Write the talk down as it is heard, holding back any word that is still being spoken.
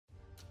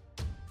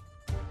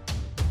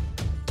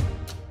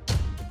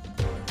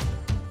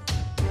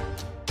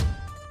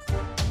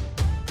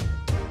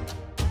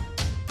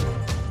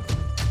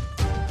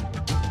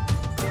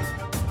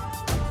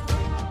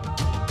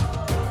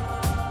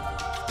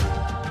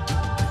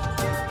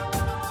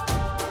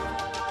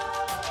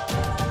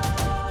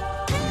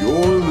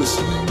You're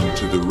listening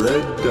to the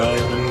Red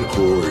Diamond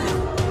Courier,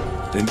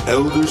 an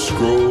Elder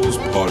Scrolls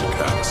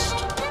podcast.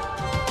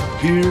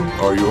 Here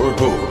are your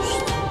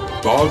hosts,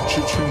 Bob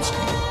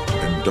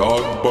Chichinski and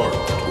Dog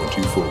Bark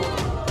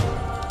 24.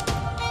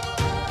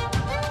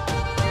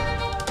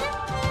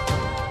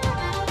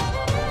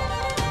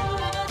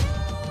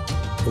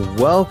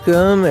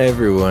 Welcome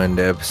everyone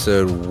to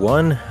episode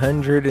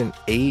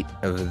 108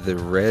 of the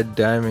Red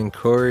Diamond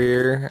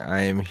Courier. I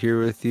am here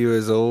with you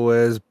as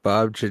always,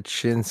 Bob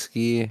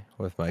Chichinski,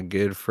 with my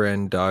good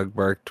friend Dog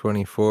Bark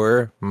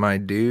 24. My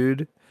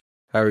dude,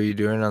 how are you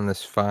doing on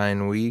this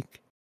fine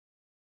week?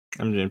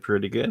 I'm doing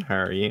pretty good. How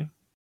are you?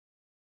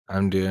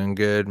 I'm doing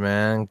good,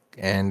 man.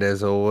 And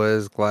as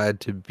always, glad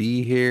to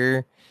be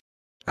here.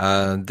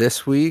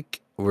 This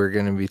week, we're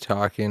going to be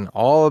talking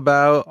all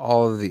about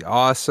all of the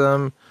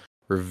awesome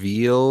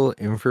reveal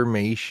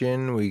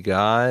information we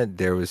got.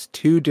 There was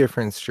two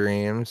different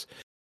streams.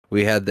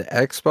 We had the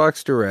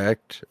Xbox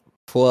Direct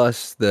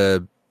plus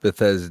the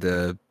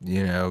Bethesda,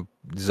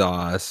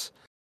 ZOS,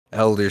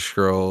 Elder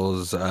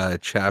Scrolls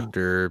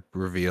chapter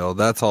reveal.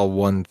 That's all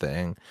one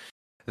thing.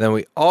 Then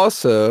we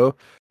also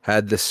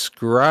had the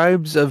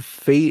Scribes of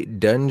Fate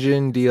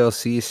Dungeon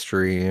DLC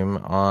stream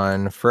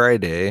on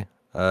Friday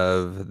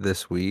of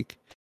this week,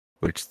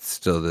 which is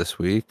still this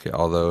week,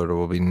 although it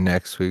will be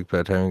next week by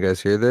the time you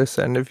guys hear this.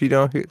 And if you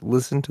don't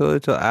listen to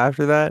it till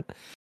after that,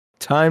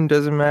 time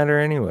doesn't matter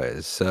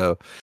anyways. So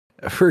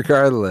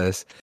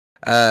regardless,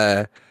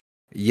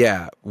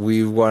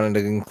 we wanted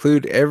to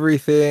include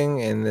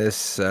everything in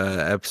this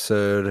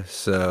episode,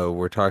 so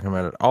we're talking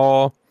about it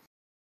all.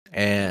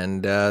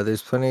 And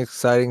there's plenty of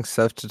exciting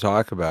stuff to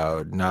talk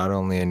about. Not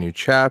only a new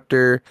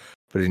chapter,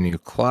 but a new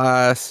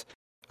class,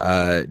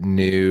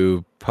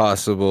 new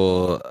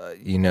possible,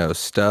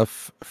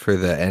 stuff for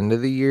the end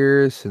of the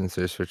year since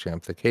they're switching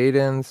up the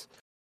cadence.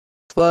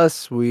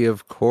 Plus, we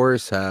of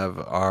course have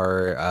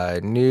our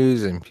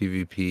news and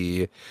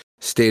PvP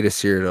status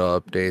serial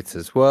updates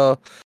as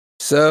well.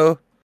 So,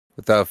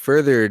 without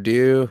further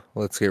ado,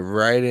 let's get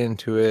right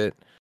into it.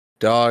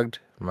 Dogged,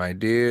 my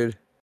dude,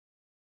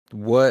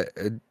 we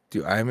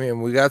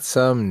got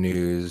some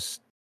news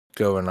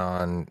going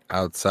on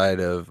outside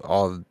of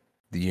all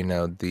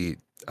the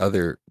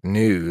other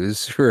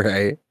news,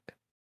 right?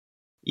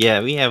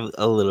 Yeah, we have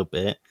a little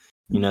bit.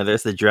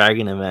 There's the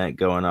dragon event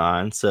going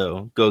on,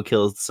 so go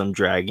kill some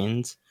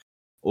dragons.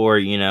 Or,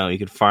 you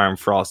could farm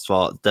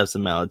Frostvault, Depths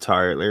of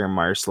Malatar, Lair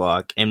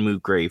Marslock, and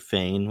move Grave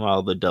Fane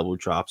while the double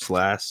drops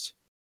last.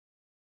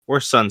 Or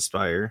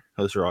Sunspire.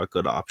 Those are all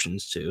good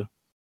options too.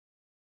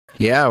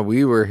 Yeah,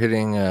 we were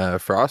hitting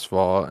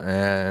Frostvault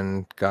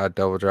and got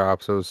double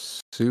drops. It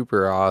was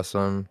super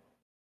awesome.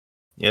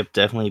 Yep,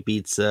 definitely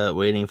beats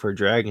waiting for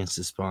dragons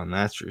to spawn,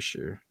 that's for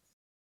sure.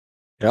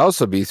 It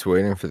also beats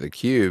waiting for the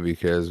queue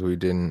because we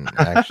didn't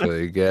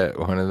actually get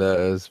one of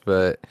those,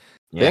 but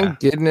thank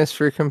goodness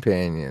for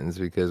companions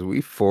because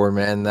we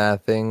four-man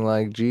that thing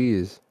like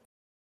G's.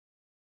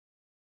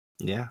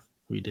 Yeah,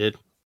 we did.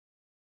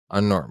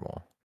 On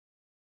normal.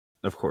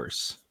 Of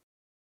course.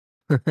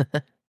 I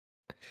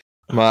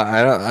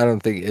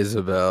don't think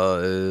Isabel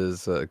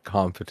is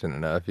competent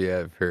enough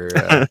yet for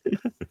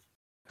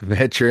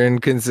veteran,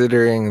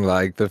 considering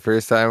like the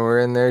first time we're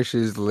in there,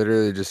 she's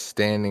literally just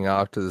standing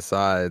off to the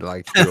side,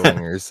 like healing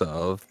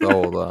herself the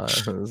whole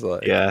time. It was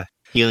like,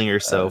 healing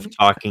herself,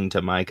 talking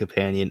to my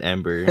companion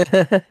Ember.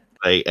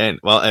 And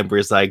while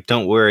Ember's like,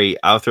 "Don't worry,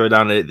 I'll throw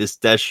down this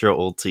Destro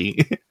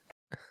ulti."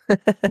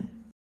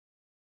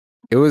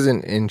 It was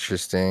an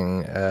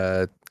interesting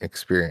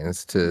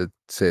experience to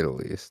say the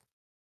least.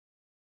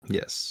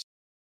 Yes.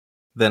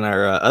 Then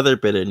our other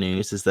bit of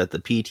news is that the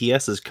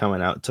PTS is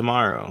coming out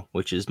tomorrow,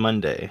 which is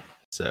Monday.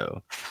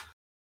 So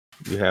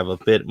you have a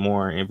bit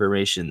more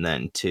information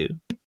then too.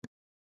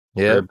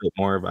 Yeah, a bit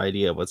more of an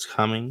idea of what's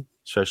coming,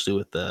 especially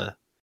with the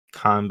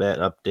combat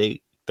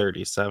update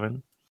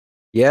 37.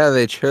 Yeah,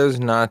 they chose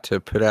not to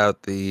put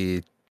out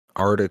the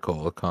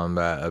article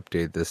combat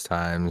update this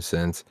time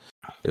since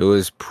it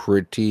was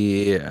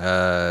pretty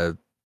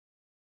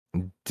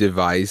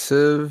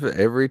divisive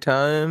every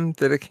time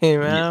that it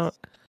came out.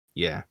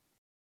 Yeah.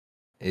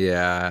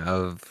 Yeah,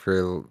 I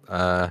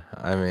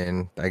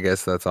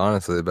guess that's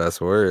honestly the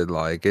best word.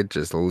 Like, it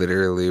just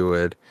literally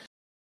would,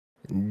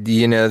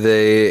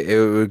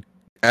 it would,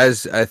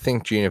 as I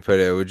think Gina put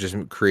it would just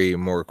create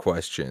more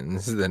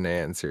questions than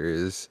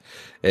answers.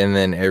 And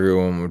then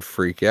everyone would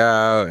freak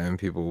out and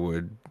people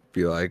would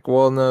be like,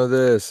 well, no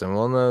this, and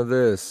we'll know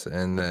this.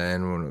 And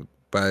then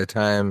by the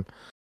time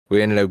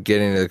we ended up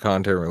getting to the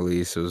content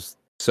release, it was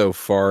so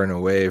far and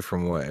away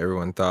from what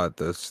everyone thought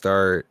the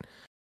start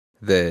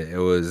that it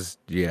was,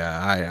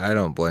 I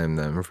don't blame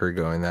them for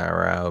going that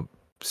route.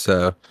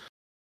 So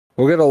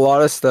we'll get a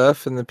lot of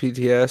stuff in the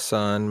PTS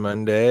on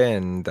Monday,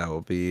 and that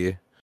will be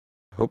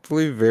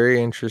hopefully very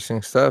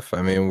interesting stuff.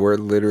 I mean, we're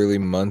literally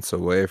months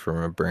away from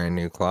a brand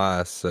new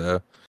class,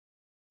 so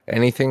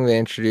anything they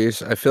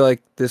introduce, I feel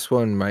like this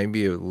one might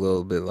be a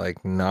little bit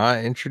like not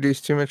introduce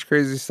too much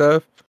crazy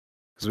stuff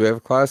because we have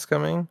a class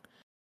coming.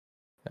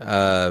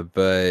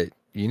 But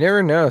you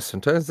never know.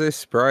 Sometimes they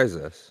surprise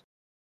us.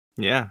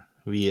 Yeah,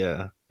 we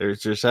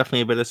there's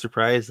definitely a bit of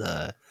surprise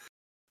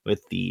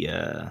with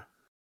the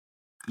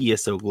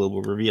ESO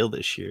Global reveal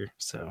this year.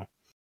 So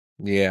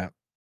Yeah,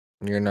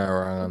 you're not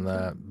wrong on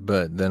that.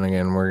 But then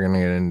again, we're gonna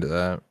get into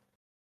that.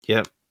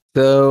 yep.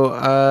 So,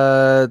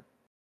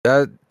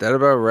 that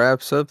about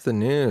wraps up the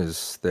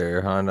news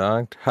there, huh,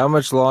 Doc? How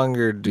much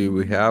longer do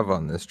we have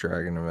on this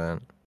Dragon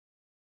event?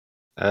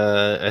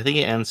 I think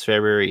it ends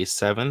February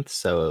 7th,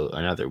 so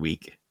another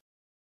week.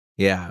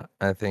 Yeah,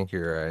 I think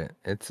you're right.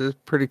 It's a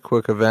pretty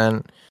quick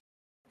event.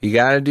 You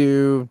gotta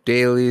do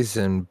dailies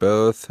in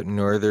both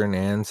Northern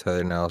and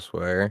Southern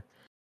Elsewhere.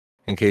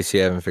 In case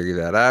you haven't figured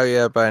that out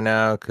yet by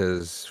now,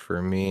 because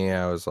for me,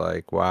 I was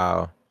like,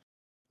 wow,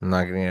 I'm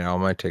not gonna get all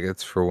my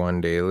tickets for one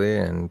daily.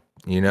 And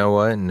you know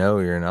what? No,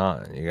 you're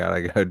not. You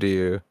gotta go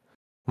do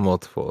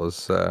multiples.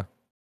 So,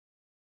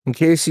 in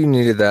case you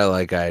needed that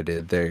like I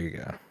did, there you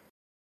go.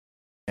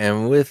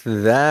 And with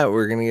that,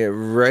 we're going to get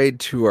right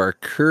to our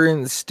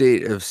current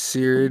state of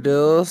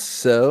Cyrodiil.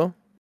 So,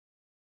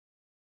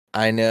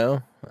 I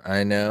know,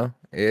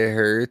 it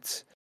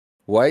hurts.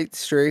 White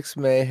Strikes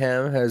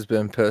Mayhem has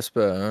been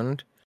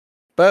postponed,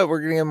 but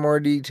we're going to get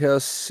more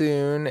details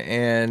soon.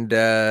 And,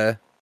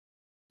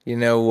 you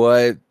know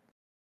what?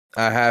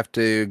 I have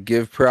to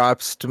give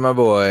props to my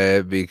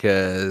boy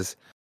because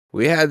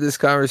we had this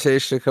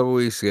conversation a couple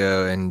weeks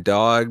ago and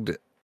dogged,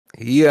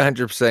 he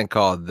 100%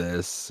 called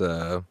this.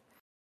 So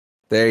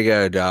there you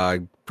go,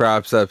 dog.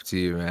 Props up to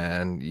you,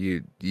 man.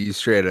 You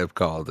straight up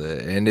called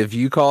it. And if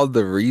you called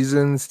the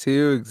reasons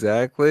too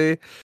exactly,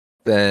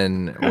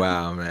 then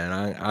wow,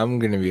 man, I'm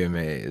gonna be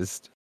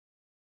amazed.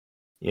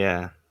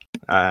 Yeah.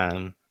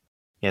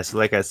 Yeah, so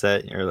like I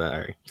said,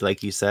 or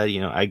like you said,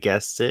 I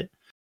guessed it,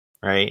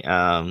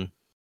 right?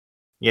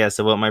 Yeah,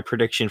 so what my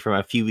prediction from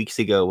a few weeks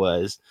ago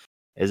is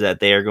that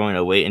they are going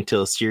to wait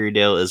until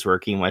Cyrodiil is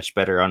working much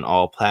better on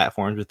all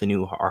platforms with the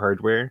new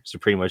hardware. So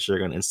pretty much they're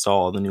going to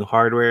install the new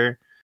hardware,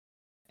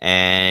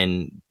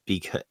 and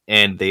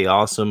they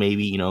also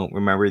maybe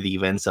remember the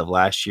events of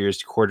last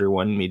year's Quarter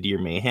 1 Mid-Year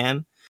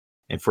Mayhem.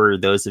 And for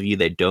those of you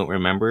that don't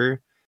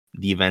remember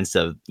the events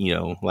of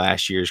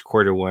last year's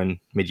Quarter 1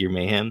 Mid-Year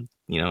Mayhem,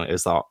 it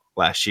was all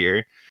last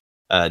year.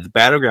 The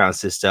battleground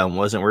system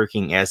wasn't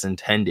working as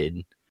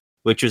intended,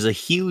 which was a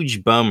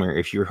huge bummer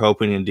if you're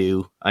hoping to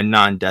do a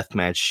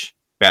non-deathmatch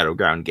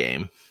battleground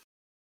game,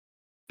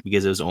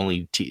 because it was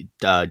only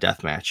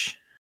deathmatch,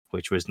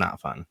 which was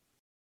not fun.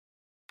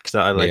 Because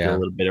I like a Yeah.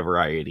 little bit of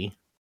variety.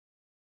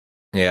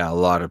 Yeah, a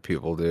lot of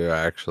people do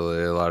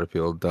actually. A lot of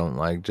people don't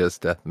like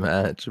just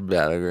deathmatch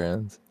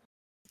battlegrounds.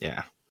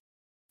 Yeah,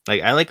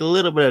 like I like a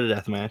little bit of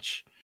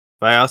deathmatch,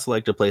 but I also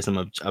like to play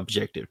some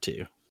objective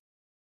too.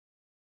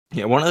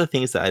 Yeah, one of the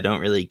things that I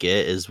don't really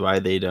get is why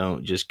they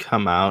don't just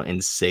come out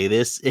and say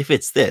this. If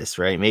it's this,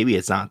 right? Maybe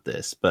it's not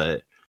this,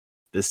 but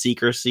the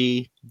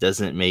secrecy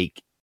doesn't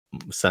make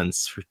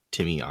sense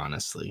to me,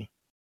 honestly.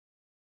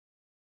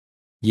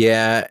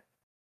 Yeah,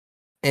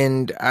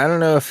 and I don't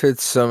know if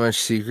it's so much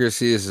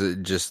secrecy as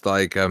it just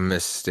like a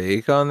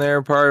mistake on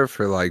their part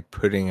for like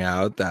putting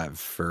out that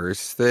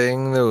first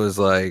thing that was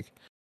like,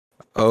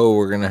 oh,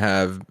 we're gonna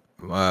have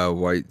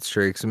White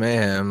Strikes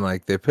Mayhem.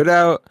 Like they put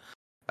out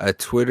a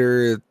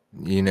Twitter,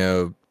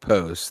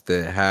 post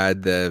that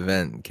had the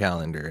event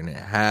calendar and it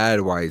had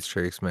White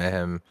Strikes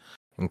Mayhem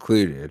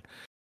included.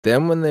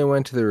 Then when they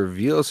went to the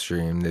reveal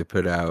stream, they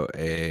put out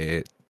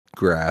a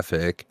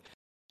graphic,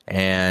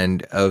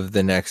 and of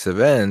the next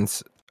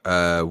events,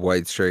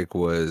 White Strike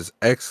was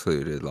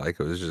excluded, like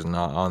it was just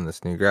not on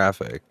this new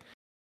graphic.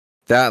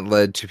 That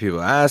led to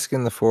people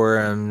asking the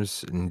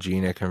forums and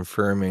Gina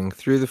confirming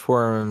through the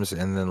forums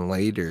and then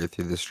later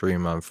through the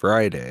stream on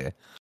Friday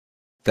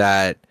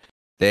that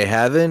they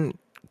haven't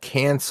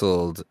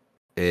canceled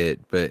it,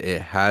 but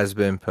it has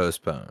been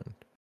postponed.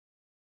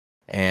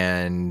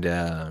 And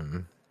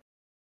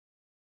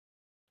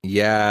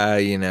yeah,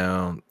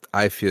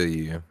 I feel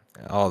you.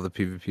 All the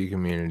PvP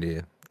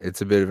community.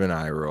 It's a bit of an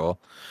eye roll.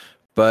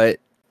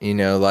 But,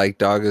 like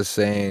Dog is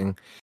saying,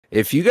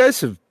 if you guys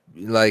have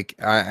like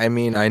I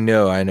mean I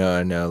know,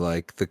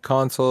 like the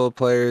console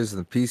players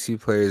and the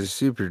PC players are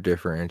super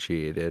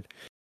differentiated.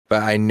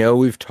 But I know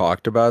we've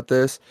talked about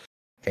this.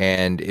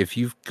 And if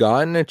you've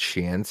gotten a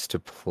chance to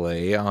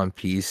play on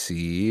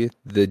PC,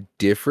 the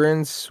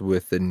difference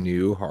with the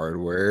new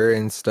hardware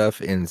and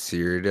stuff in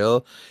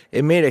Cyrodiil,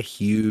 it made a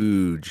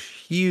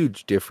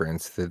huge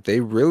difference that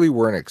they really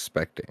weren't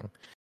expecting.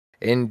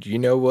 And you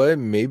know what?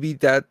 Maybe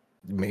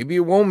it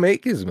won't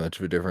make as much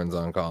of a difference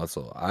on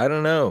console. I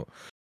don't know.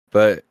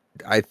 But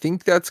I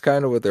think that's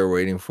kind of what they're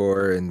waiting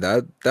for, and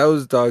that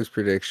was Dog's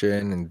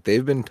prediction, and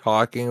they've been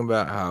talking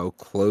about how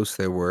close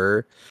they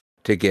were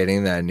to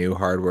getting that new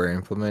hardware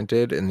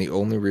implemented, and the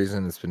only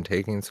reason it's been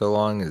taking so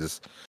long is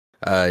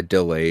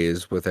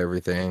delays with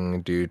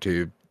everything due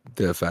to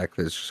the fact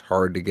that it's just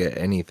hard to get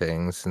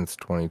anything since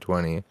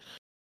 2020.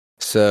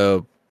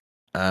 So,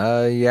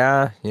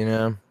 yeah,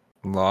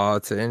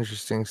 lots of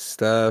interesting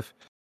stuff.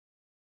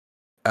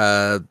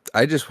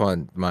 I just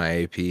want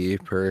my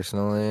AP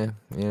personally.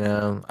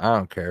 I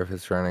don't care if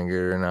it's running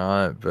good or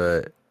not,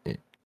 but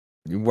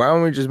why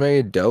don't we just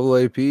make it double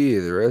AP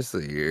the rest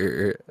of the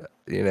year?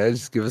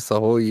 Just give us the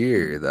whole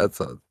year.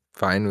 That's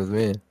fine with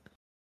me.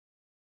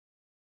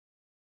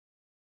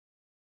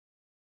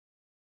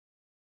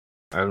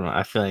 I don't know.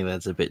 I feel like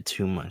that's a bit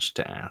too much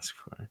to ask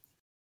for.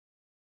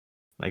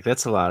 Like,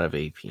 that's a lot of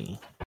AP.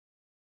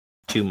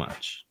 Too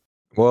much.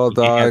 Well, You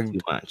can't have dog, too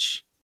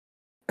much.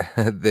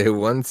 they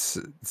once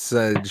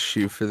said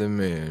shoot for the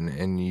moon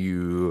and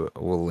you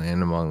will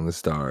land among the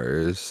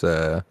stars.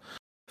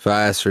 If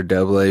I ask for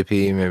double AP,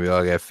 maybe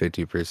I'll get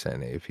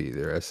 50% AP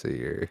the rest of the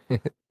year.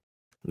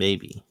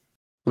 Maybe.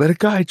 Let a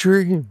guy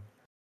dream.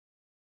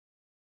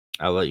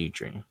 I'll let you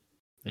dream.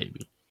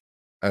 Maybe.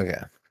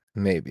 Okay,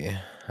 maybe.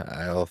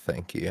 I'll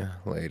thank you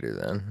later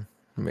then.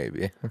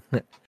 Maybe.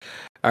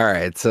 All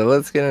right, so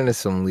let's get into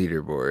some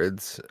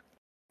leaderboards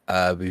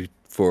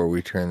before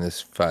we turn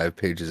this 5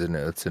 pages of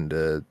notes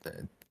into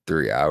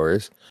 3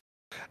 hours.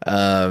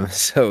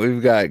 So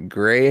we've got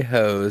Gray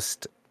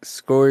Host,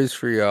 scores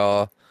for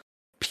y'all,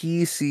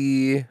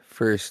 PC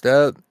first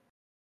up.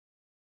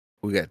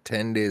 We got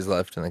 10 days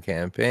left in the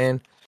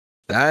campaign.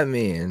 That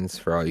means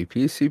for all you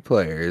PC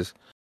players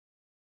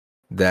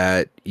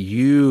that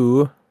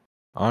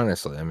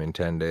honestly,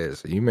 10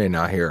 days, you may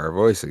not hear our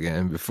voice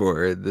again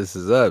before this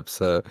is up.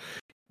 So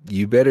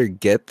you better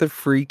get the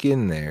freak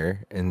in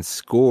there and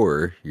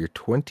score your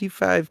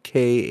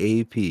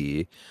 25k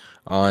AP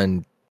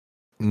on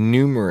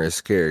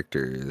numerous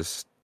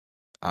characters.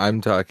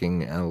 I'm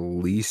talking at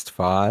least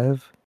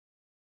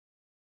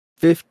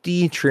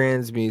 50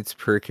 transmutes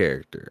per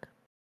character.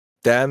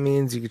 That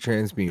means you can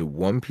transmute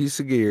one piece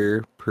of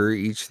gear per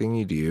each thing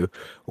you do,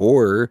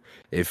 or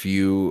if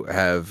you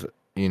have,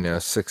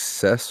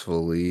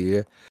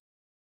 successfully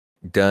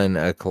done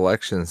a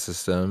collection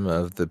system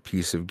of the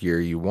piece of gear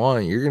you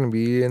want, you're going to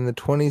be in the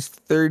 20s,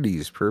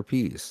 30s per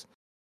piece.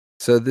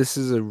 So this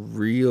is a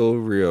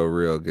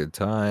real good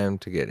time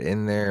to get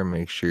in there and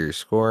make sure you're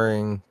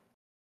scoring.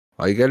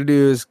 All you got to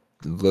do is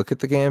look at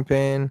the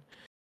campaign,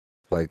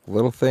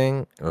 little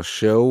thing. It'll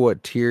show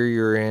what tier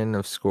you're in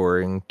of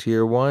scoring.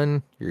 Tier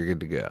 1, you're good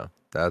to go.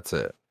 That's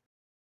it.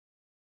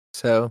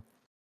 So,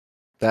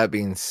 that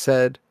being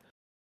said,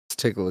 let's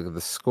take a look at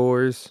the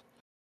scores.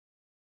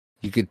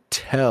 You could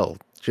tell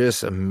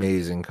just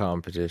amazing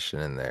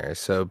competition in there.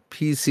 So,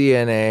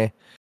 PCNA,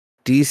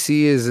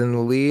 DC is in the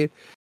lead.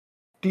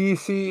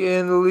 DC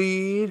in the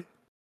lead.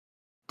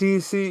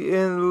 DC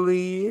in the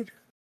lead.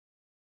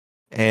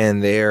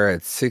 And they are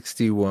at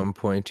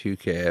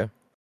 61.2k.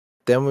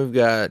 Then we've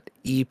got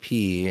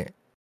EP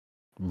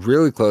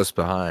really close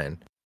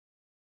behind.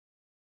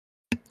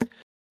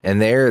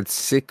 And they're at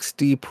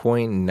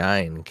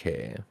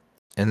 60.9k.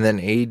 And then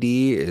AD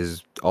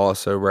is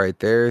also right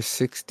there,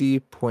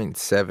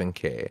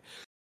 60.7k.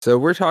 So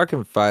we're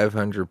talking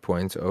 500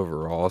 points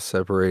overall,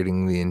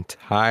 separating the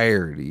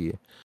entirety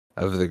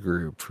of the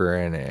group for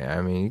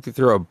NA. You could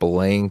throw a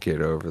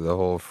blanket over the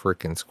whole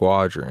freaking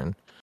squadron.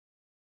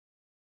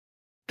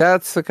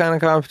 That's the kind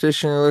of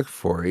competition you're looking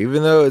for,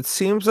 even though it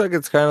seems like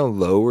it's kind of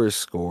lower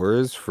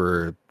scores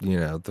for,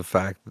 the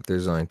fact that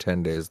there's only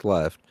 10 days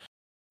left.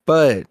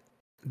 But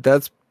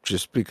that's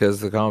just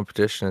because the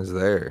competition is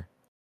there.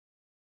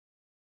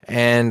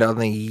 And on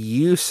the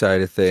U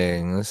side of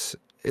things,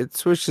 it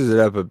switches it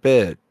up a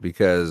bit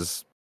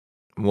because,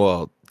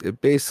 well,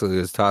 it basically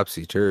is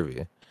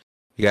topsy-turvy.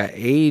 You got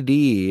AD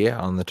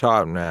on the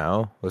top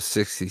now with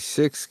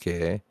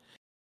 66k.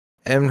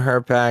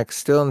 Emharpak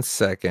still in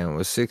second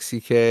with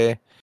 60k.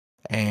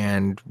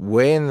 And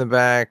way in the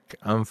back,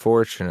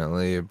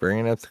 unfortunately,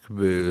 bringing up the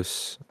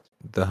caboose,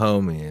 the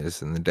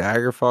homies and the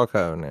Daggerfall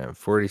Covenant,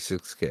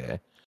 46k.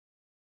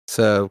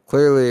 So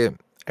clearly,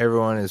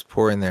 everyone is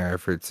pouring their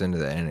efforts into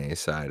the NA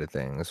side of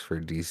things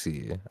for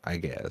DC, I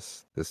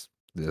guess, this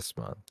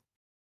month.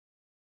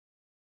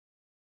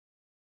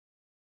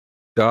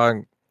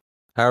 Dog,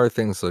 how are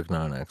things looking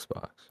on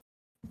Xbox?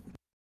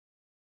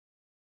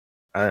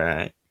 All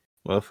right.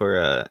 Well,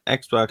 for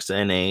Xbox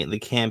NA, the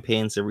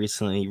campaigns have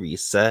recently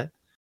reset.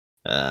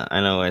 I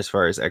know as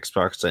far as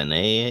Xbox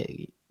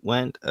NA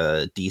went,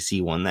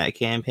 DC won that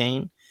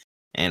campaign,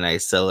 and I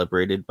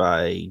celebrated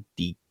by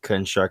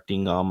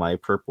deconstructing all my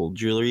purple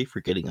jewelry for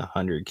getting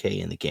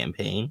 100k in the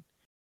campaign.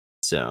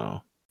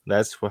 So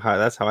that's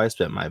how I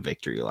spent my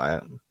victory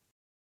lap.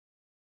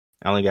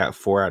 I only got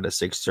 4 out of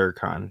 6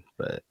 Zircon,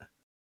 but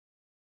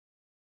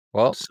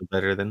Well, still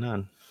better than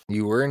none.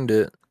 you earned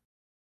it,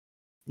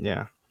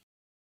 Yeah.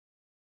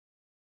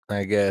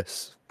 I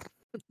guess.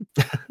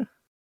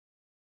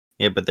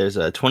 Yeah, but there's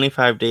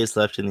 25 days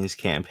left in these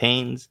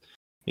campaigns.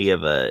 We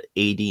have AD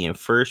in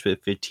first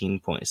with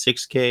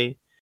 15.6k,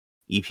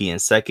 EP in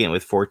second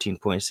with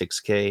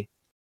 14.6k,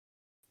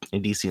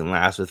 and DC in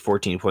last with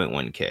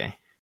 14.1k.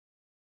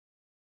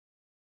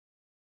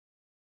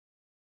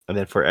 And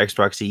then for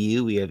Xbox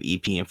EU, we have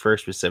EP in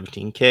first with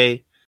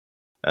 17k,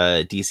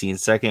 DC in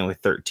second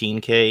with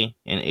 13k,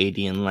 and AD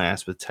in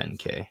last with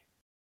 10k.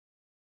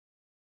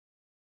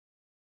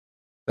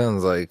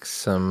 Sounds like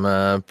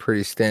some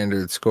pretty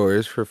standard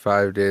scores for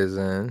 5 days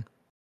in.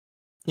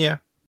 Yeah.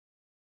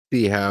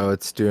 See how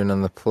it's doing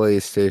on the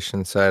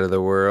PlayStation side of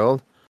the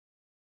world.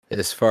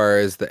 As far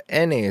as the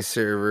NA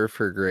server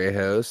for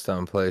Greyhost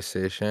on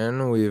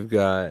PlayStation, we've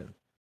got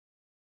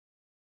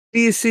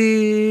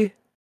DC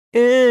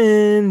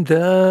in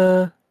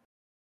the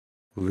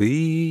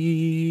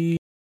lead.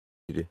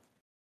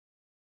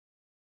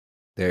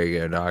 There you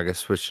go, dog. I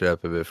switched it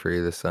up a bit for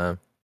you this time.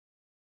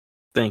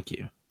 Thank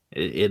you.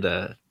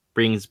 It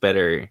brings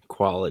better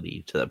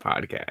quality to the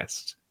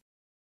podcast.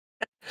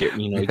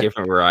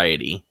 Different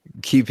variety.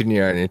 Keeping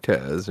you on your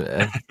toes,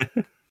 man.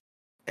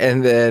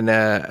 And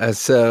then,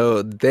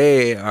 so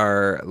they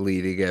are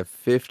leading at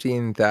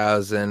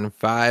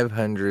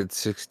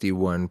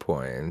 15,561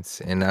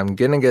 points. And I'm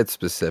going to get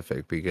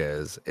specific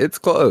because it's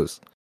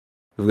close.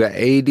 We've got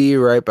AD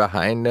right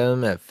behind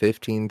them at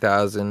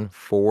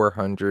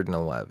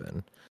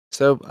 15,411.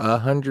 So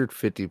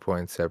 150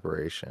 point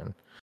separation.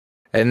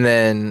 And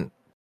then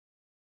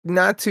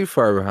not too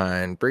far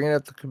behind, bringing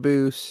up the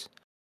caboose,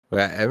 we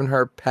got Evan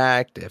Hart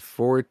packed at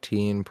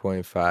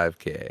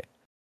 14.5K.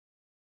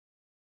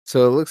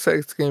 So it looks like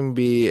it's going to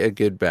be a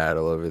good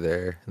battle over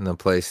there in the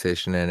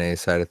PlayStation NA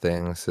side of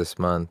things this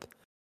month.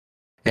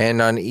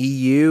 And on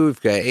EU,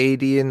 we've got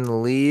AD in the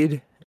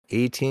lead,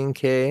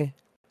 18K.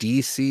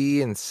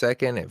 DC in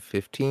second at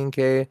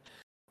 15K.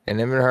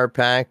 And Evan Hart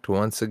packed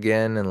once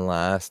again in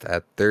last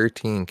at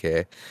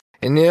 13K.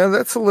 And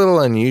that's a little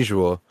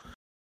unusual,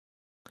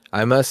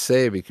 I must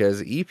say,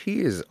 because EP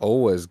is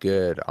always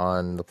good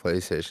on the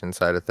PlayStation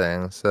side of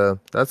things. So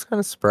that's kind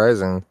of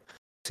surprising.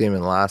 See him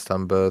in last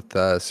on both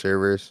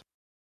servers.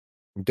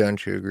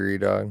 Don't you agree,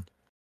 dog?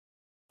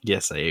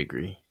 Yes, I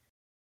agree.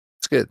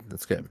 That's good.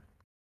 That's good.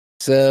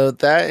 So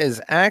that is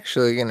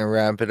actually going to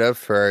wrap it up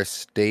for our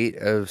state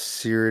of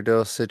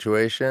Cyrodiil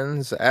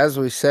situations. As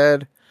we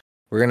said,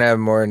 we're going to have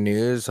more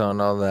news on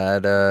all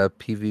that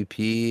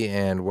PvP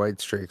and White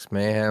Strikes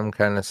Mayhem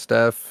kind of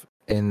stuff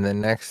in the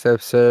next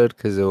episode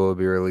because it will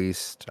be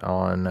released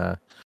on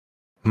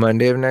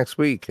Monday of next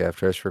week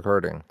after us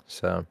recording.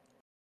 So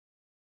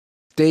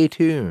stay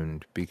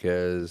tuned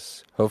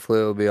because hopefully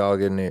it'll be all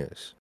good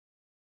news.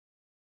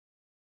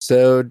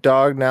 So,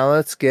 dog, now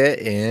let's get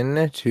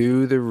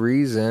into the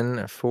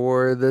reason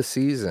for the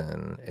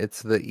season.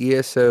 It's the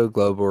ESO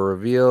Global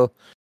Reveal.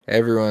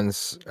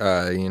 Everyone's,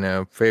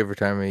 favorite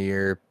time of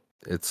year.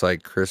 It's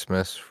like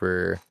Christmas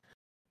for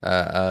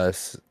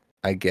us,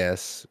 I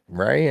guess,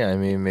 right? I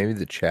mean, maybe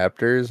the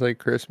chapter is like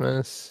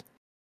Christmas.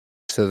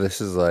 So this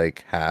is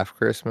like half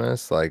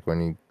Christmas, like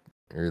when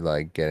you're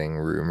like getting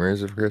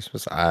rumors of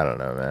Christmas. I don't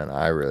know, man.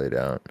 I really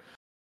don't.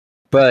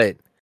 But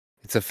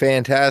it's a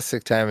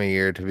fantastic time of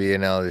year to be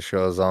an Elder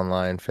Scrolls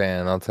Online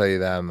fan, I'll tell you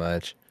that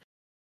much.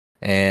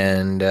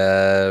 And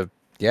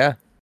yeah,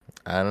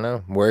 I don't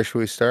know. Where should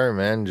we start,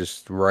 man?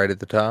 Just right at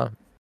the top?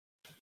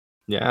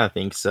 Yeah, I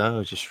think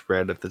so. Just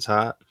right at the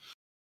top.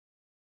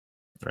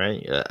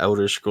 Right?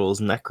 Elder Scrolls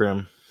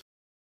Necrom.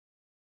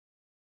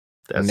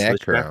 That's the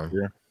Necrom.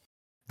 chapter.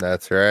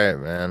 That's right,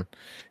 man.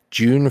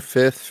 June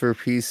 5th for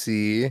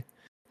PC,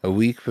 a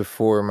week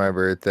before my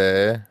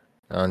birthday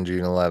on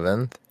June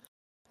 11th,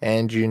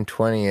 and June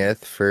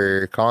 20th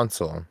for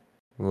console,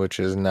 which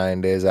is 9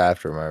 days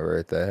after my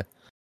birthday.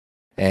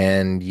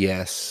 And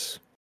yes,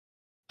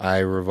 I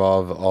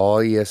revolve all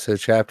ESO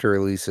chapter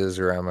releases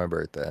around my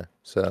birthday.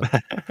 So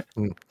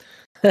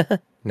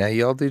now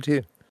y'all do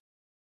too.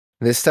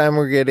 This time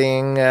we're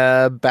getting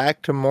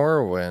back to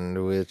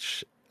Morrowind,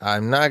 which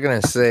I'm not going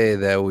to say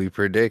that we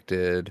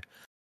predicted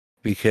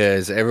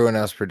because everyone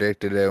else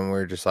predicted it and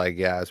we're just like,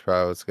 yeah, that's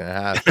probably what's going to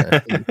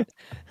happen.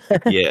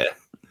 Yeah.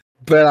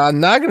 But I'm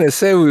not going to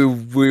say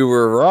we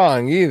were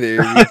wrong either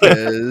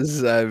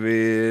because, I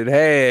mean,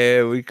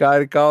 hey, we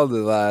kind of called it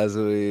last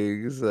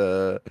week.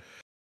 So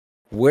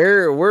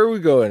where are we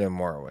going in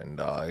Morrowind,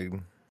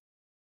 dog?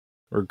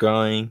 We're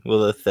going,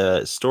 well,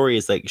 the story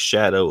is like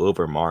Shadow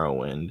over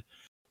Morrowind,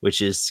 which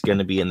is going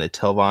to be in the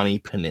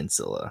Telvanni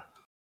Peninsula.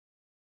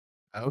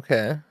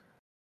 Okay.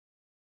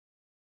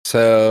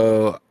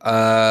 So,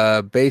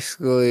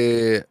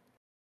 basically,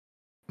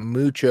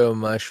 Mucho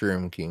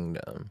Mushroom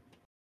Kingdom.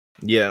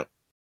 Yeah.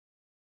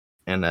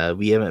 And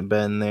we haven't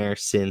been there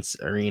since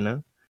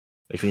Arena,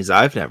 which means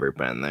I've never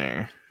been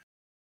there.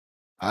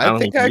 I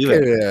think I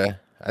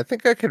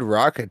could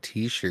rock a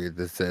T-shirt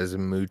that says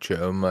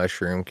Mucho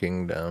Mushroom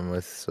Kingdom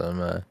with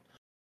some,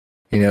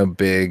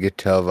 big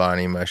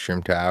Telvanni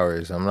mushroom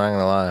towers. I'm not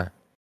gonna lie.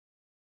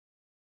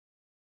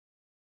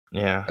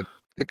 Yeah. I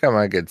think I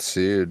might get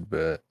sued,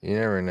 but you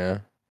never know.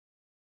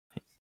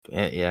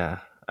 Yeah.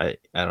 I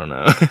don't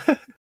know.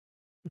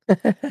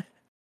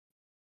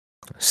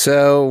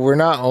 So we're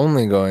not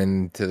only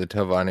going to the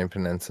Telvanni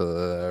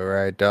Peninsula,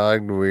 right,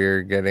 dog?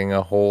 We're getting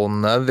a whole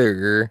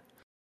nother.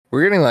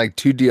 We're getting like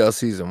 2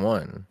 DLCs in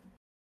one.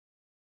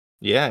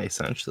 Yeah,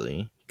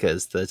 essentially,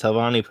 because the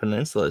Telvanni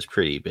Peninsula is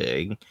pretty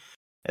big,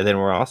 and then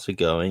we're also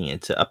going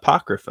into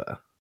Apocrypha,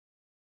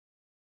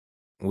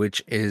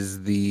 which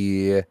is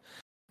the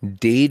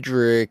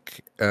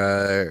Daedric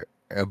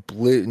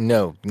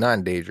No, not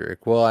Daedric.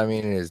 Well, I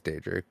mean, it is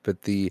Daedric,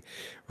 but the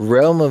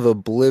realm of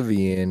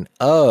oblivion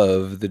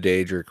of the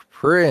Daedric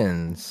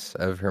Prince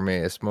of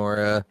Hermaeus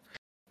Mora,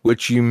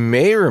 which you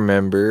may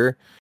remember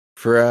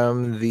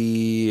from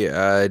the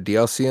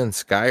DLC in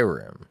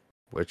Skyrim,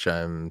 which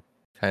I'm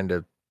kind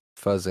of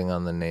fuzzing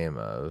on the name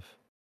of.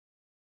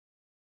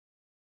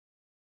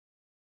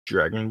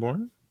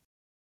 Dragonborn?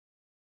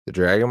 The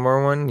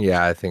Dragonborn one?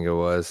 Yeah, I think it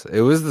was.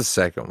 It was the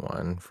second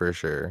one for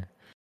sure.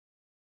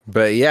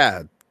 But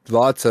yeah,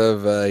 lots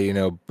of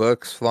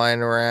books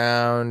flying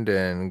around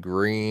and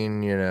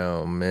green,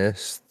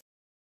 mist,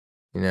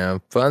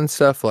 fun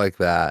stuff like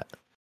that.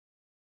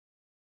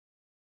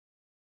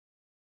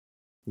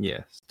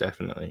 Yes,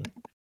 definitely.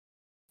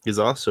 He's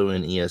also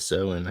in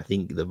ESO and I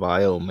think the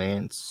Vile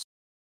Manse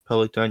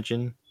public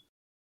dungeon.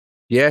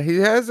 Yeah, he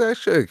has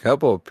actually a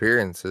couple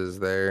appearances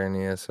there in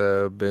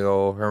ESO, big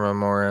old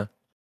Hermamora.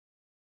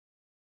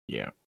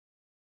 Yeah.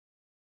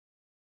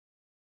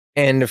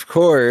 And of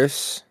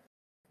course,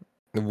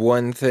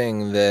 one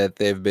thing that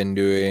they've been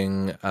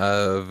doing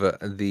of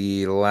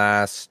the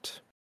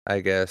last, I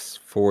guess,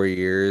 4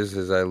 years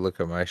as I look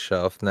at my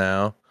shelf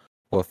now,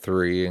 well,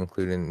 3,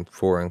 including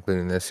 4,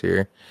 including this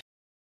year,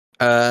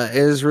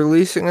 is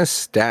releasing a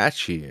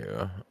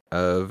statue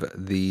of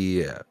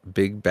the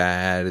big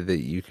bad that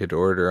you could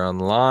order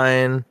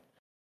online.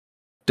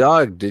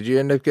 Dog, did you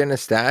end up getting a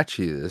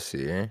statue this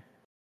year?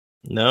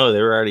 No,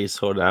 they were already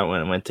sold out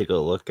when I went to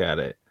go look at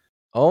it.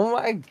 Oh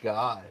my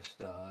gosh,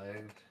 dog.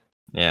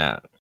 Yeah.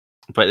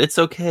 But it's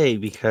okay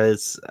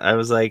because I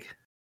was like,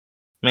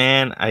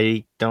 man,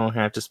 I don't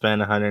have to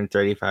spend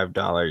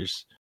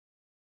 $135.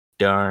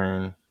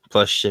 Darn.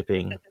 Plus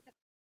shipping.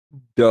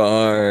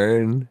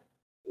 Darn.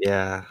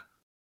 Yeah.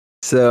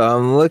 So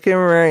I'm looking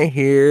right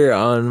here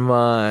on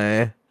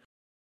my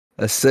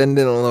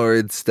Ascendant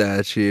Lord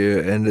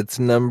statue, and it's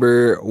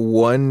number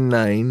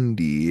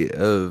 190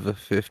 of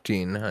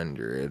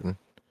 1500.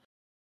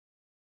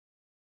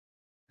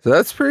 So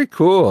that's pretty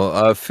cool.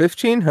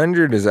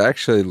 1500 is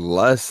actually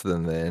less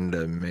than the end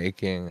up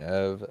making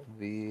of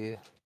the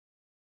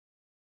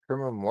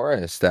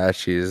Hermamora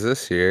statues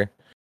this year.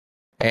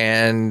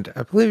 And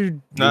I believe,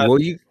 No, well,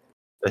 you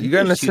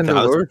got an Ascendant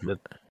Lord.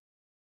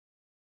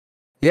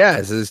 Yeah,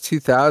 it says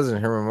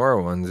 2,000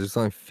 Hermamora ones. There's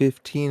only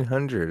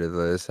 1,500 of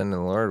the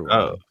Ascendant Lord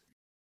ones.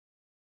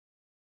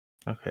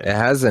 Oh. Okay. It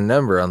has a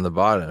number on the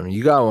bottom.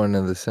 You got one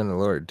of the Ascendant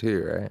Lord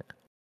too, right?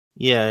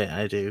 Yeah,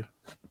 I do.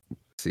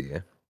 See ya.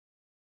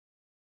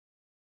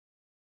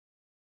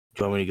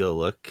 Do you want me to go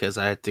look? Because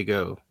I had to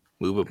go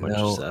move a bunch of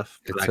No, stuff.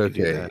 But it's I could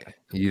do okay. that.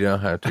 You don't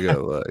have to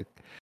go look.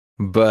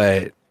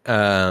 But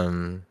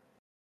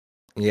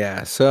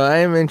yeah, so I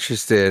am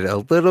interested a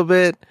little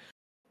bit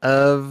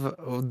of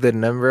the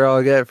number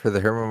I'll get for the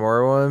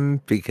Hermamora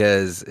one,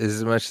 because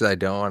as much as I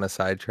don't want to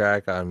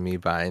sidetrack on me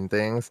buying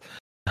things,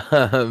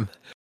 um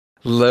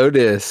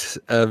Lotus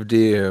of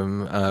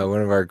Doom,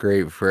 one of our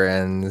great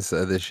friends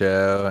of the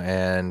show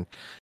and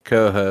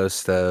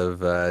co-host of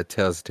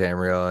Tales of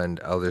Tamriel and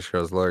Elder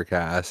Scrolls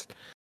Lorecast.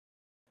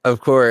 Of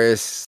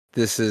course,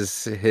 this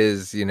is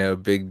his,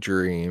 big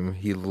dream.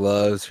 He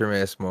loves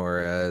Hermaeus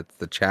Mora.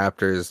 The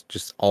chapter is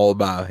just all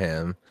about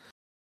him.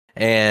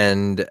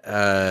 And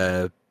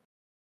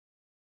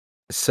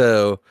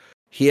so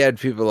he had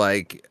people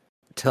like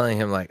telling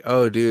him like,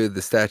 "Oh, dude,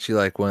 the statue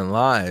like went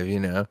live,"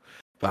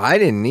 But I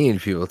didn't need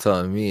people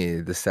telling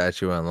me the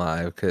statue went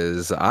live,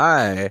 because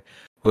I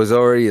was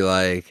already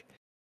like,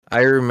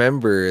 I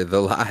remember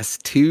the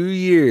last 2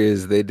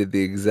 years they did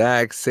the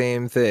exact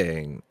same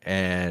thing,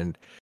 and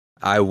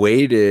I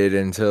waited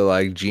until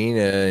like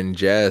Gina and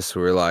Jess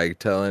were like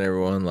telling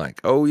everyone like,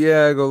 "Oh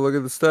yeah, go look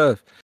at the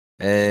stuff."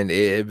 And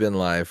it had been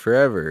live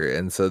forever.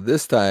 And so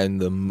this time,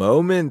 the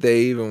moment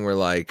they even were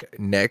like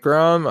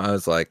Necrom, I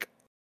was like,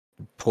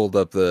 pulled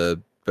up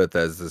the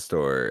Bethesda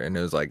store, and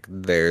it was like,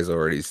 there's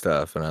already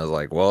stuff. And I was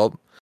like, well,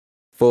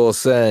 full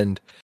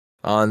send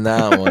on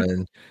that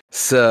one.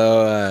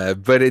 So,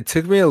 but it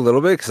took me a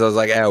little bit because I was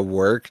like at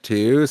work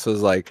too. So I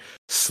was like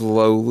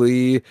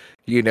slowly,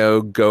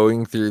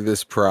 going through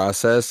this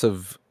process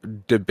of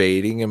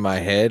debating in my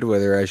head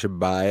whether I should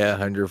buy a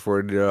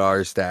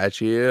 $140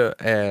 statue.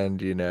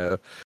 And,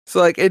 so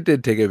like it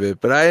did take a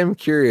bit, but I am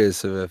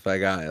curious if I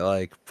got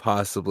like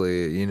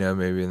possibly,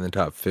 maybe in the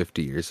top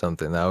 50 or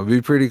something. That would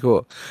be pretty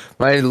cool.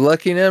 My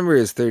lucky number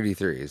is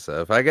 33.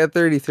 So if I get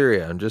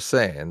 33, I'm just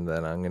saying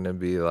that I'm going to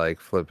be like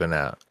flipping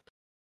out.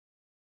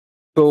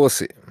 But we'll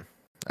see.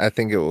 I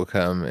think it will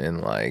come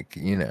in like,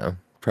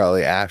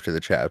 probably after the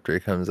chapter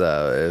comes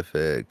out, if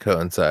it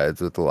coincides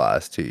with the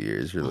last 2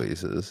 years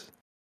releases.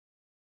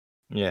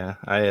 Yeah,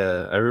 I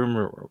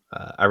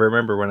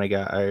remember when I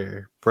got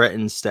our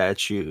Breton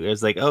statue. I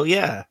was like, oh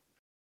yeah,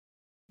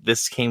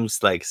 this came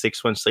like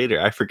 6 months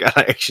later. I forgot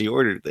I actually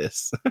ordered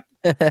this.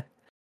 Yeah,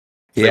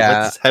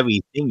 what's this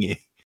heavy thingy?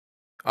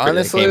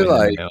 honestly,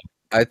 like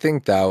I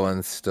think that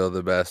one's still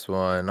the best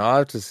one. I'll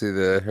have to see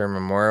the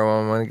Hermamora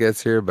one when it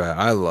gets here, but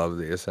I love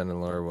the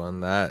Ascendant Lord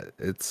one.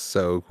 It's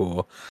so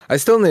cool. I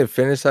still need to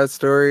finish that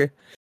story,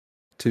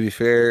 to be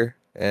fair.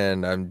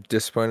 and I'm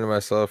disappointed in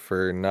myself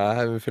for not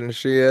having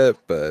finished it yet,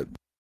 but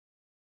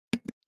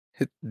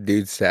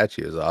dude's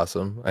statue is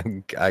awesome.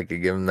 I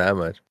could give him that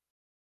much.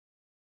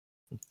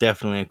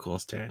 Definitely a cool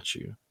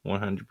statue.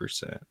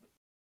 100%.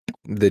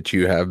 That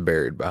you have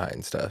buried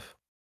behind stuff.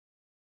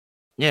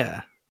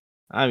 Yeah.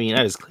 I mean,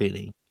 I was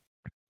cleaning.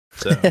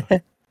 So,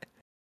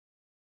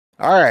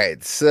 all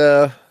right.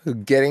 So,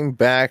 getting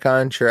back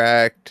on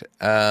track.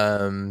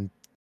 Dog,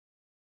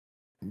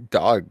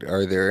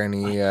 are there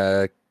any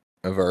of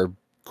our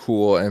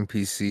cool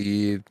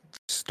NPC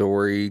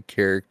story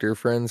character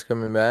friends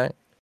coming back?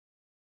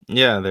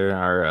 yeah, there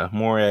are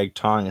Morag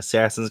Tong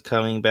assassins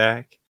coming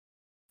back.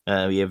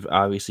 We have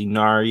obviously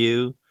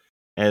Naryu,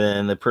 and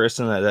then the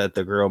person that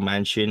the girl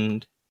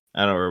mentioned,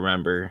 I don't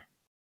remember,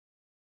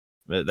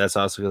 but that's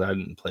also because I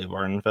didn't play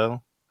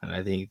Vardenfell, and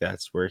I think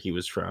that's where he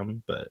was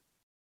from. But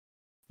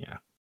yeah,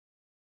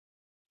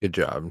 Good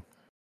job.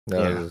 That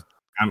yeah, was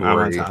I'm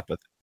on great. top of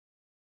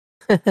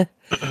it.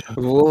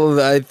 Well,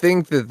 I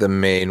think that the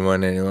main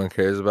one anyone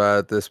cares about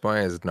at this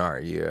point is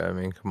Naryu. I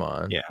mean, come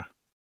on. Yeah.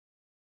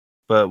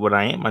 But what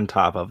I am on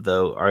top of,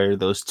 though, are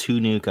those two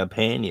new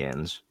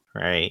companions,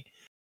 right?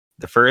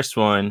 The first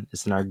one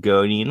is an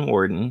Argonian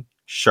warden,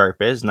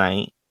 sharp as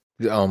night.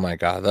 Oh my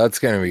god, that's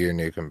gonna be your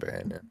new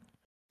companion.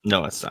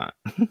 No, it's not.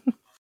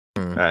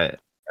 Hmm. I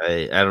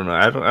don't know.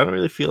 I don't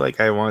really feel like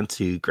I want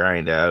to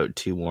grind out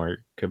two more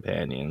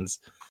companions.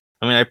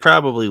 I mean, I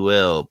probably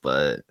will,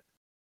 but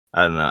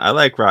I don't know. I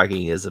like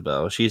rocking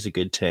Isabel. She's a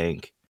good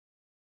tank,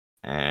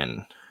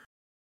 and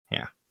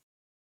yeah.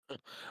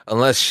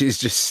 Unless she's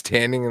just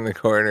standing in the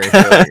corner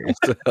killing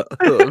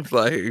herself.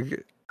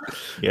 Like,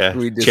 Yeah,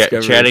 we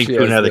discovered chatting she to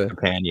has another the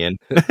companion.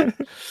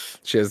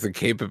 she has the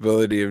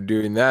capability of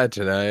doing that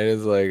tonight.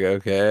 It's like,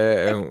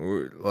 okay, and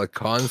we're like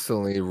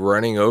constantly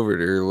running over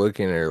to her,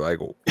 looking at her like,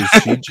 is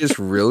she just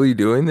really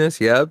doing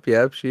this?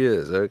 Yep, she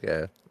is.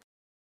 Okay.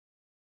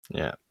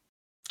 Yeah,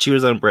 she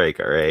was on break.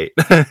 All right.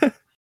 She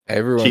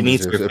Everyone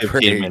needs her deserves a 15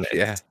 break. minutes.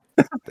 Yeah.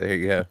 There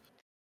you go.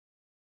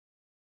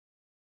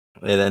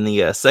 And then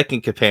the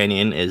second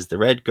companion is the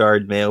Red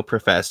Guard male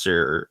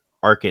professor,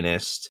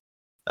 Arcanist,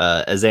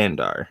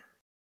 Azandar.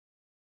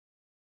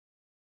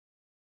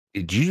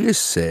 Did you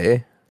just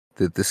say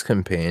that this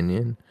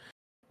companion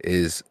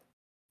is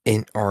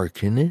an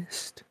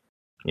arcanist?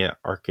 Yeah,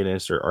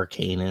 Arcanist or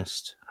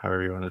Arcanist,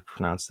 however you want to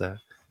pronounce that.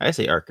 I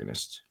say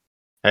Arcanist.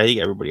 I think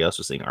everybody else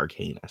was saying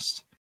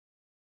Arcanist.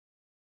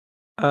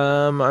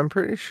 I'm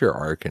pretty sure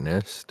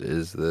arcanist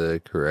is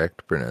the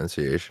correct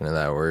pronunciation of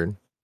that word.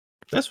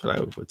 That's what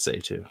I would say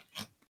too.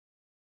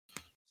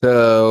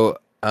 So,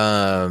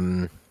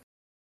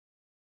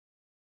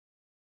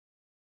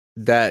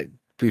 that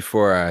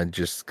before I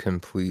just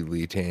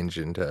completely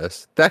tangent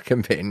us, that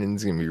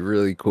companion's gonna be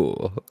really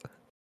cool.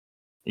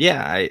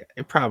 Yeah, I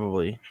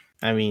probably.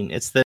 I mean,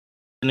 it's the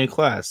new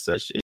class, so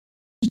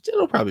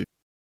it'll probably.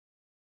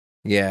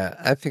 Yeah,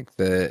 I think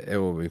that it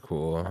will be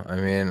cool. I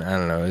mean, I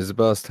don't know.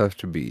 Isabel's tough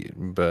to beat,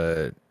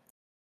 but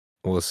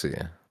we'll see.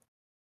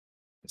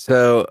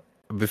 So,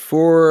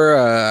 before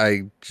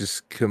I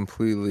just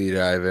completely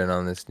dive in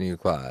on this new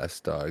class,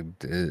 dog,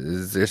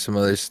 is there some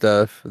other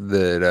stuff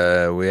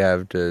that we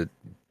have to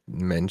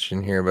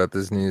mention here about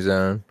this new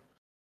zone?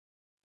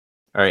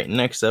 All right,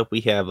 next up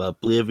we have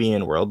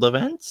Oblivion World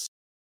Events.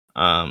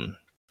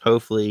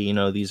 Hopefully,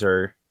 these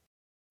are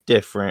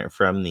different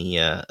from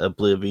the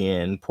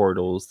Oblivion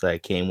portals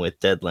that came with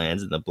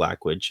Deadlands in the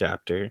Blackwood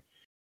chapter,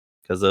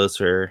 because those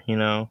were,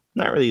 not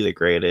really the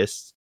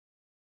greatest.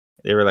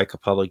 They were like a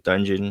public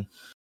dungeon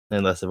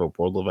and less of a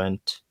world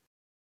event.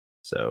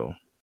 So,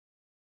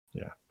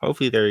 yeah,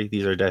 hopefully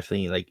these are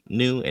definitely like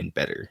new and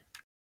better.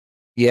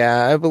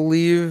 Yeah, I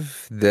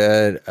believe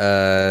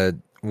that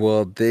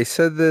well, they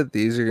said that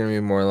these are going to be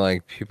more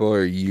like people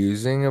are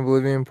using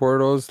Oblivion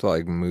portals to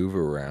like move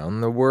around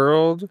the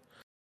world,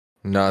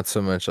 not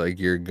so much like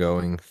you're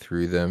going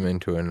through them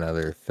into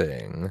another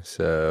thing.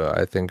 So,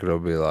 I think it'll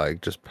be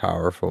like just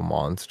powerful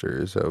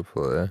monsters,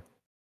 hopefully.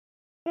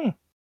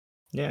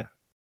 Yeah,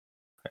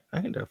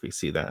 I can definitely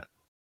see that.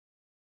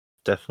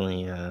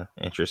 Definitely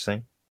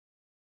interesting.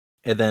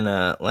 And then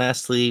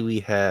lastly, we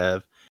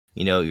have,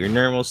 your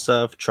normal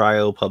stuff,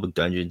 trial, public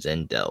dungeons,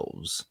 and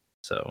delves.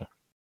 So,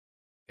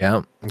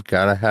 Yeah,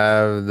 gotta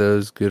have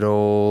those good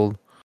old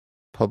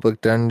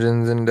public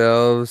dungeons and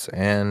delves,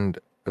 and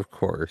of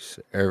course,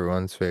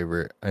 everyone's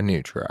favorite, a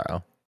new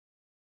trial.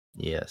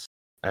 yes,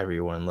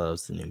 everyone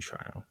loves the new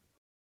trial.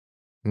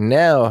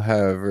 Now,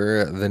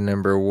 however, the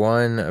number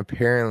one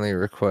apparently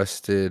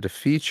requested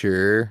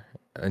feature,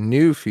 a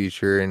new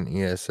feature in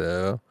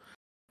ESO,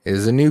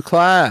 is a new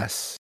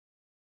class.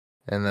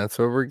 And that's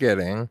what we're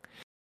getting.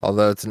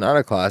 Although it's not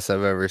a class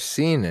I've ever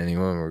seen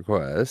anyone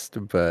request,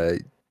 but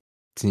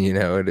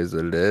it is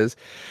what it is.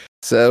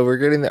 So we're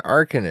getting the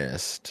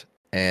Arcanist.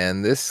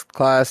 And this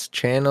class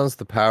channels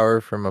the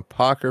power from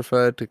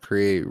Apocrypha to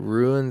create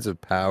ruins of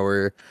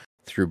power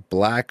through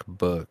black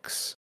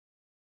books.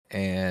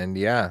 And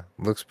yeah,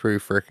 looks pretty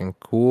freaking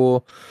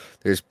cool.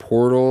 There's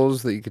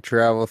portals that you could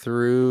travel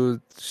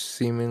through,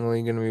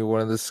 seemingly going to be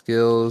one of the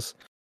skills.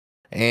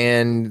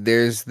 And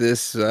there's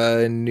this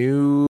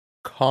new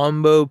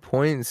combo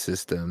point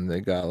system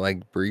that got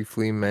like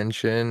briefly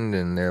mentioned,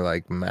 and they're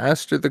like,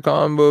 master the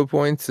combo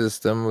point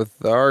system with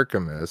the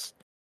Archimist.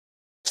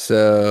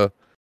 So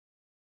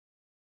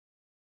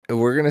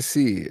we're gonna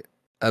see.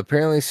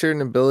 Apparently,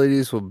 certain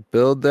abilities will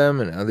build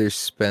them and others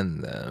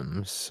spend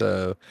them.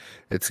 So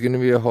it's gonna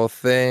be a whole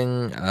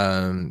thing.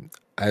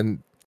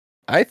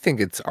 I think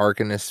it's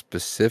Arcanist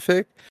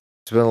specific.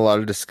 There's been a lot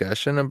of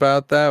discussion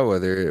about that,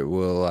 whether it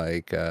will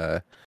like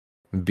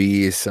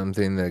be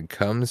something that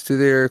comes to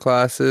their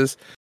classes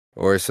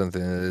or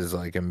something that is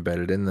like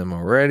embedded in them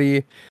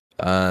already.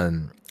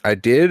 I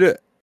did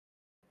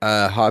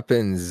hop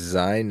in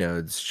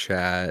Zynode's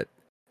chat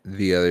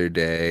the other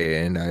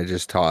day, and I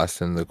just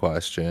tossed him the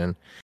question,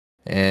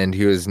 and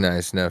he was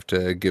nice enough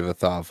to give a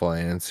thoughtful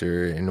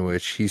answer in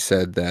which he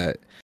said that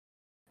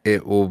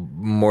it will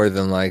more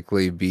than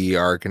likely be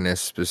Arcanist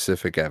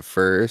specific at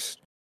first,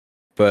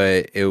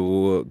 but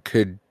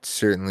could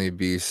certainly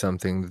be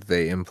something that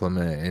they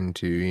implement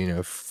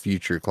into,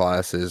 future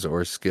classes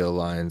or skill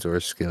lines or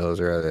skills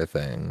or other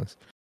things,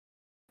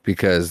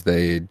 because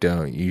they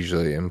don't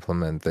usually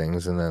implement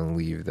things and then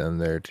leave them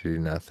there to do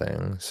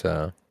nothing.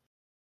 So,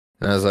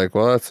 and I was like,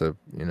 well, that's a,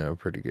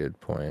 pretty good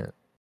point.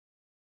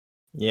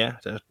 Yeah,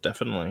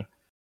 definitely.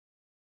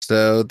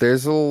 So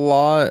there's a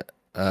lot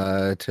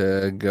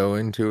to go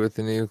into with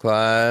the new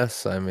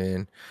class. I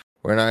mean,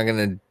 we're not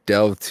going to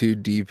delve too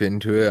deep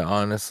into it,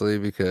 honestly,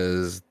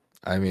 because,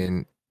 I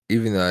mean,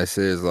 even though I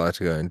say there's a lot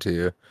to go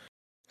into,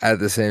 at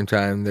the same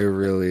time, there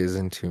really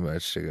isn't too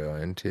much to go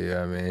into.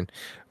 I mean,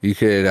 you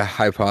could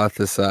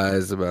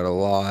hypothesize about a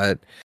lot,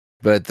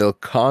 but the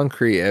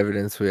concrete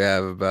evidence we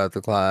have about the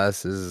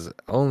class is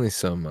only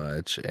so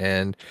much.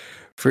 And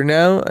for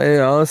now,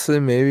 honestly,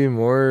 maybe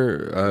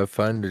more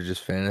fun to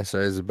just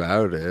fantasize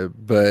about it.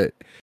 But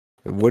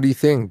what do you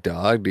think,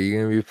 dog? Are you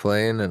going to be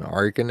playing an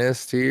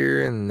Arcanist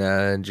here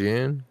in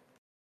June?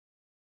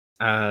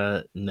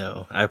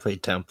 No, I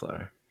played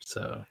Templar,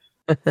 so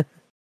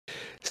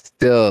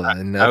Still,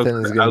 nothing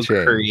is going I'll to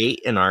change.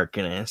 create an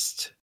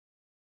Arcanist.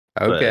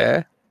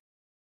 Okay.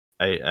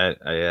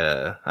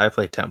 I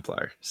play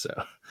Templar, so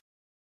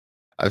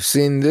I've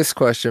seen this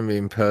question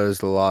being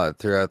posed a lot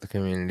throughout the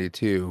community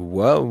too.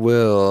 What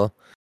will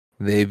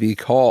they be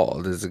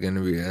called? Is it going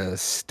to be a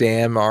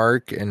Stam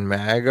Arc and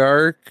Mag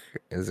Arc?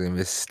 Is it going to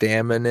be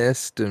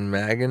Staminist and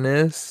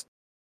Maganist?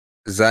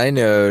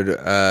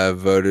 Zynode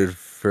voted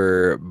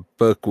for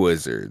Book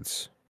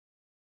Wizards.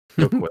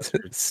 Book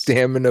Wizards.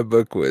 Stamina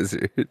Book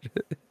Wizard.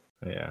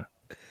 Yeah.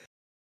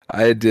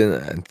 I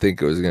didn't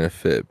think it was going to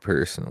fit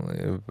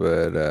personally,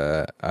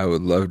 but I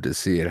would love to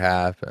see it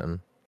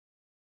happen.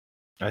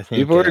 I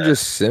think People are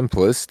just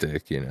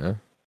simplistic,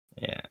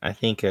 Yeah, I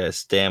think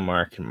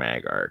Stamark and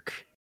Magark.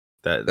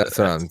 That's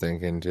what I'm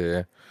thinking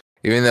too.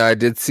 Even though I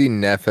did see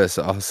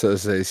Nephis also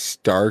say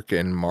Stark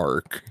and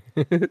Mark.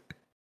 I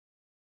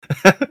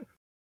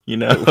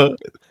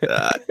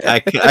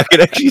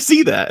could actually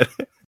see that.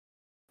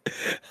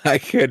 I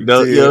could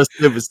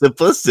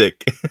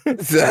simplistic.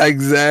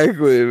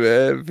 Exactly,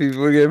 man.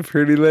 People get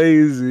pretty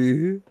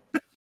lazy.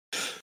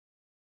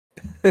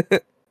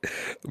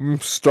 I'm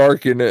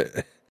Starking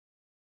it.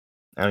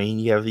 I mean,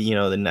 you have,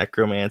 the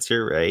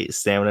Necromancer, right?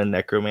 Stamina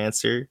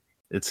Necromancer.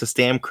 It's a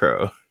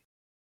Stamcrow.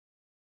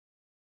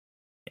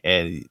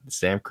 And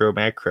Stamcrow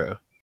Macro.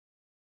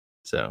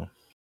 So.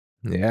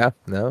 Yeah,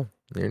 no,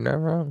 you're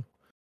not wrong.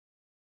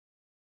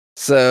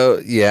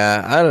 So,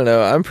 yeah, I don't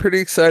know. I'm pretty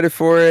excited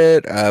for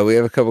it. We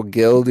have a couple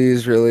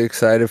guildies really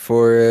excited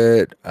for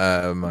it.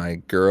 My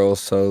girl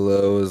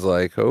solo is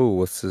like, oh,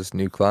 what's this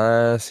new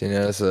class?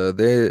 So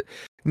the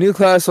new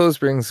class always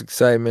brings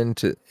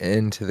excitement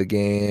into the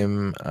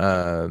game.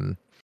 I'm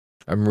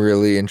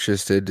really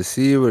interested to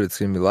see what it's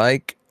going to be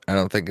like. I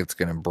don't think it's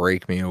going to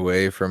break me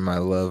away from my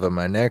love of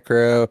my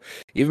Necro,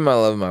 even my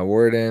love of my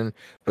Warden.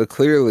 But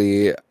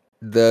clearly,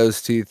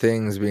 those two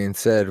things being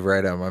said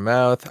right out of my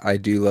mouth, I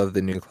do love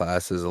the new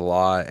classes a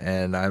lot.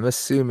 And I'm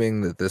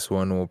assuming that this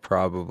one will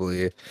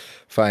probably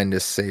find a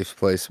safe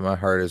place in my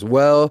heart as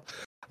well.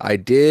 I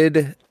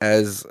did,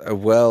 as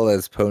well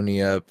as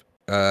pony up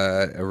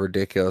a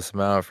ridiculous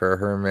amount for a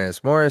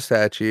Hermes Morris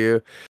statue.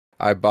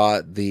 I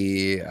bought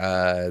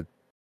the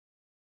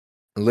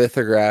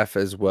lithograph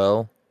as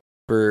well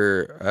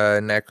for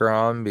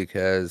Necrom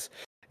because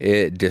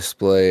it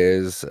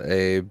displays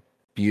a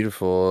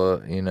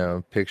beautiful,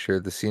 picture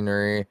of the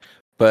scenery,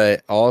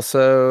 but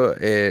also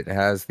it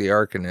has the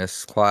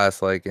Arcanist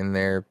class like in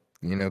there,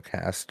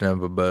 casting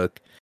of a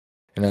book.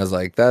 And I was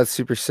like, that's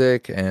super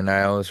sick. And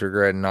I always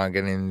regret not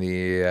getting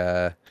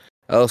the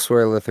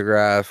Elsewhere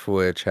lithograph,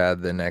 which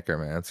had the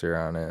Necromancer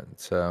on it.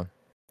 So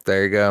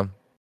there you go.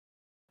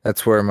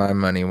 That's where my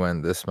money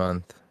went this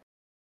month.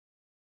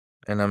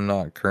 And I'm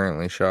not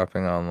currently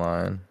shopping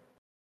online.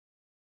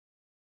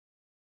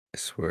 I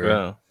swear.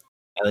 Well,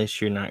 at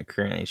least you're not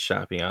currently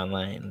shopping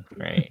online,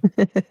 right?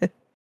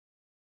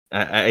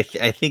 I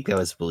think that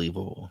was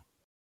believable.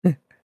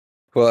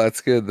 Well,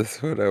 that's good.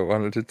 That's what I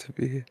wanted it to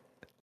be.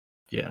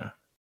 Yeah.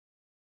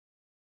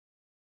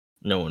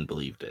 No one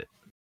believed it.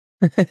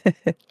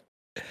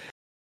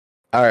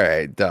 All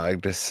right,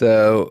 dog.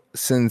 So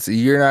since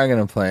you're not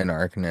gonna play an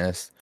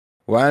Arcanist,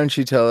 why don't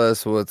you tell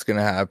us what's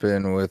gonna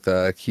happen with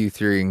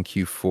Q3 and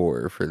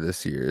Q4 for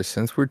this year?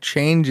 Since we're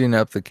changing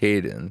up the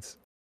cadence.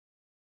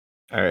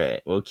 All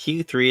right. Well,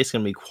 Q3 is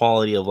going to be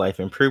quality of life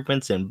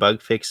improvements and bug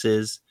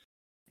fixes.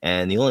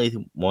 And the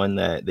only one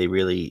that they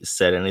really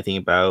said anything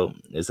about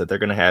is that they're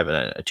going to have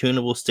a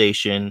tunable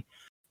station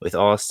with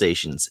all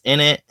stations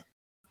in it,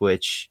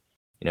 which,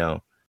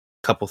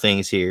 couple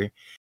things here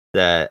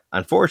that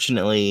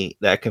unfortunately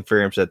that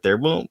confirms that there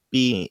won't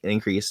be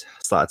increased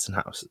slots and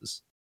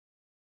houses.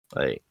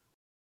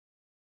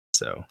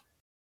 So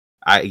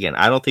I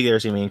don't think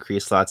there's going to be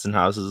increased slots and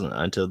houses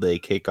until they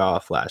kick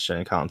off last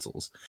gen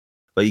consoles.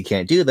 But you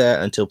can't do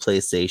that until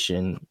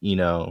PlayStation,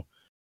 the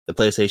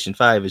PlayStation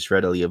 5 is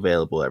readily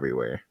available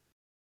everywhere.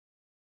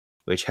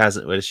 Which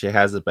it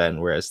hasn't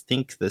been, whereas I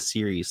think the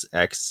Series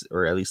X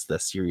or at least the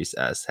Series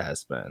S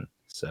has been.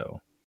 So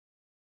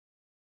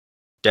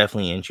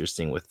definitely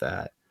interesting with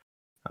that.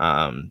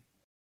 I'm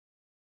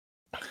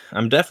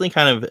definitely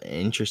kind of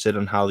interested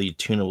in how the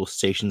tunable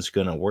station's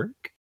gonna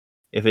work.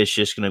 If it's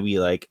just gonna be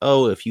like,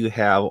 oh, if you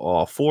have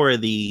all four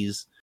of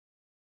these,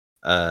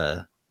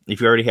 if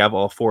you already have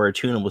all four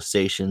tunable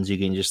stations, you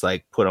can just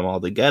like put them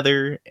all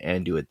together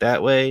and do it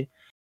that way.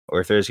 Or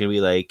if there's gonna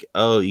be like,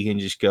 oh, you can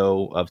just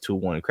go up to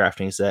one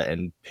crafting set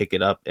and pick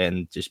it up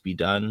and just be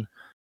done.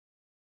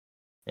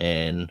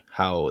 And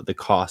how the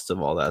cost of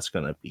all that's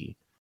gonna be.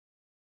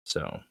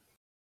 So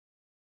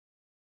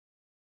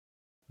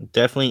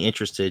definitely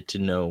interested to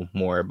know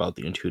more about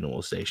the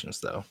tunable stations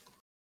though.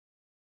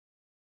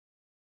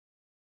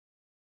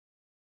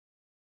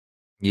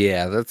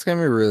 Yeah, that's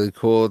gonna be really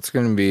cool. It's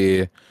gonna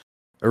be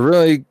a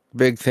really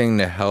big thing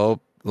to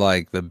help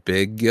like the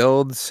big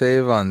guilds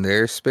save on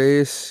their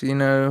space,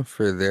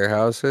 for their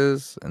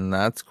houses, and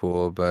that's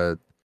cool, but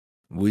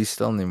we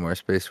still need more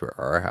space for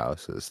our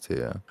houses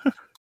too.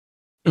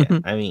 Yeah,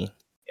 I mean,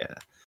 yeah.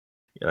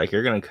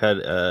 You're gonna cut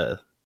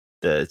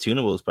the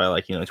tunables by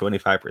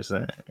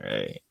 25%,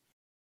 right?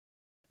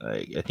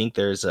 Like I think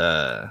there's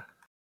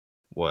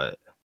what?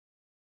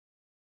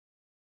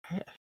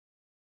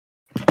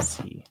 Let's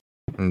see.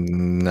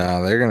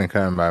 No, they're gonna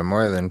cut them by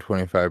more than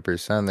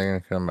 25%. They're gonna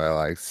cut them by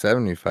like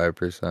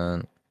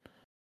 75%.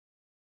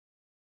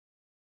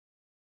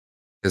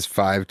 Because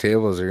 5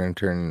 tables are gonna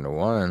turn into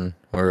 1,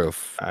 or It's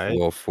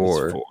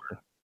 4. 4.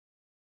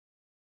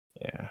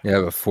 Yeah.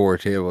 Yeah, but 4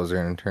 tables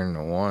are gonna turn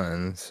into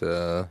 1.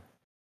 So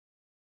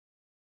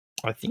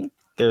I think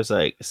there's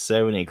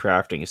 70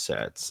 crafting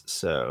sets.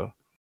 So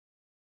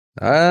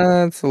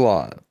that's a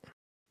lot.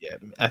 yeah,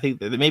 I think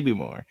there may be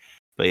more.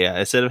 But yeah,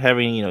 instead of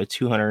having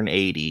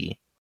 280,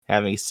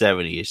 having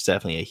 70 is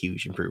definitely a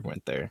huge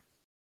improvement there.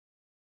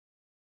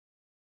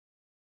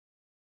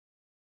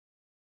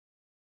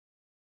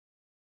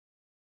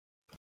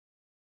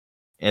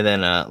 And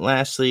then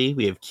lastly,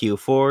 we have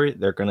Q4.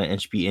 They're going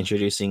to be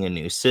introducing a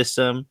new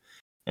system,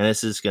 and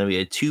this is going to be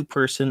a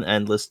 2-person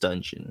endless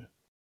dungeon.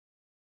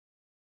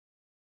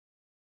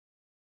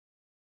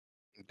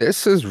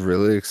 This is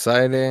really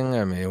exciting.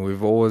 I mean,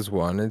 we've always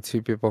wanted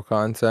 2 people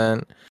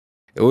content.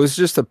 It was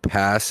just a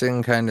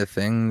passing kind of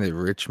thing that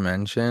Rich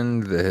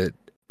mentioned that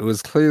it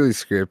was clearly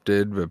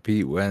scripted, but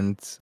Pete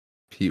Wentz,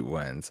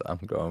 I'm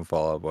going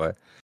Fall Out Boy.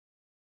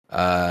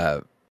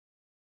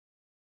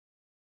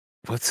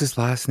 What's his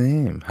last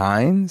name?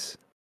 Hines?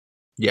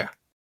 Yeah.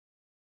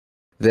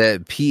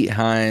 That Pete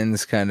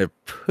Hines kind of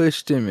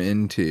pushed him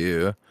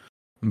into,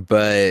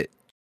 but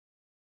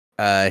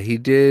he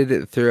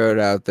did throw it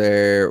out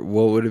there.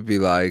 What would it be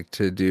like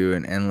to do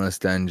an endless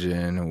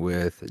dungeon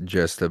with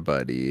just a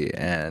buddy?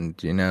 And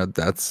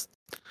that's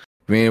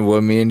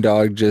what me and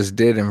Dog just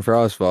did in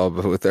Frostfall,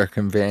 but with our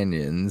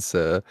companions.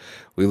 So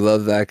we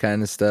love that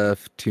kind of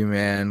stuff.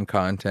 2-man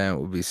content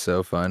will be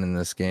so fun in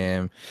this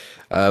game.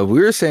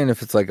 We were saying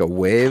if it's like a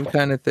wave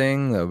kind of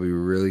thing, that would be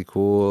really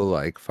cool,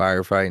 like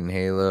Firefight in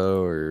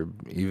Halo, or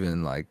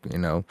even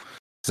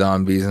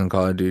zombies in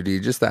Call of Duty.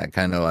 Just that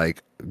kind of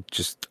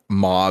just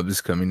mobs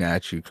coming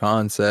at you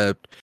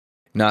concept.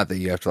 Not that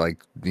you have to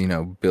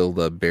build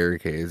up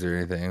barricades or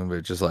anything,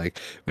 but just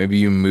maybe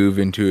you move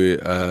into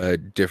a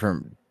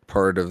different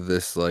part of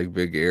this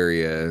big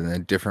area and a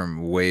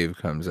different wave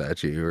comes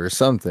at you or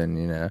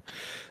something.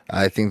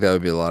 I think that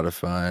would be a lot of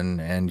fun,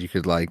 and you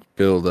could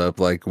build up,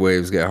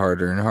 waves get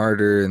harder and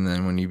harder, and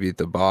then when you beat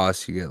the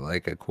boss you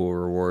get a cool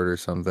reward or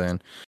something.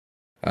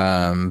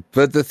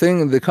 But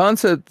the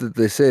concept that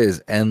they say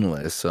is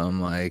endless, so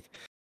I'm like,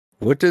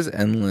 what does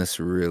endless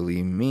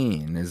really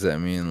mean? Does that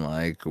mean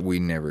we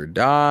never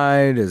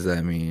die? Does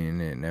that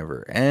mean it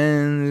never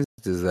ends?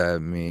 Does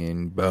that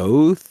mean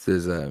both?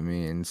 Does that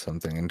mean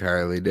something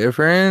entirely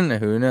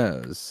different? Who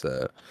knows?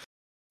 So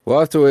we'll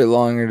have to wait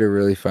longer to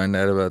really find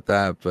out about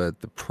that, but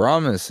the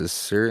promise is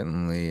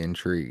certainly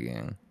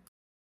intriguing.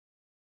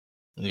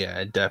 Yeah,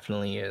 it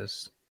definitely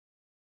is.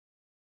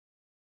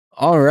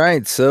 All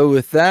right, so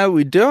with that,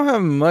 we don't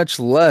have much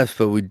left,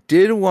 but we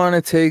did want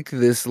to take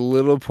this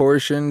little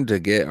portion to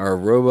get our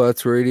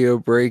Robots Radio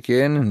break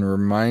in and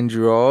remind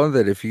you all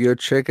that if you go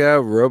check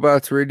out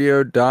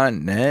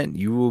robotsradio.net,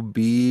 you will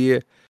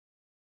be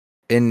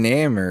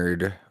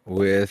enamored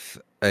with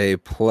a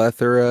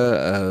plethora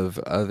of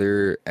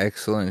other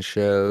excellent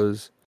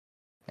shows.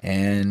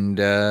 And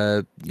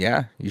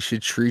yeah, you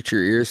should treat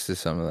your ears to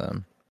some of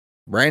them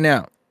right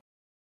now.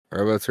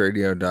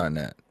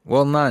 robotsradio.net.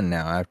 Well, not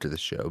now after the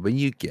show, but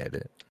you get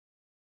it.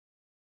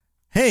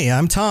 Hey,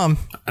 I'm Tom.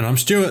 And I'm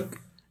Stuart.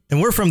 And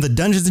we're from the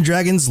Dungeons &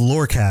 Dragons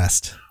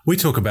Lorecast. We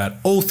talk about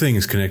all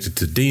things connected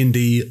to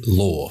D&D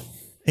lore.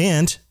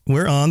 And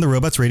we're on the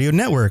Robots Radio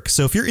Network.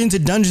 So if you're into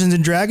Dungeons &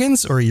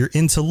 Dragons or you're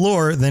into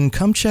lore, then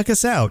come check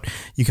us out.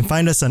 You can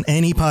find us on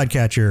any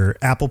podcatcher,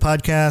 Apple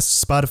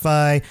Podcasts,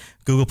 Spotify,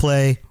 Google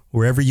Play,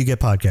 wherever you get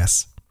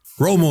podcasts.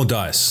 Roll more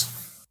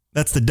dice.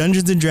 That's the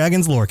Dungeons &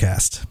 Dragons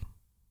Lorecast.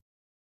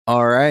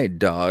 All right,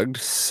 dog.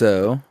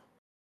 So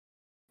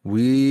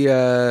we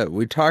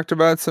talked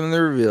about some of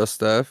the reveal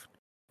stuff.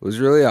 It was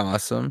really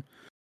awesome.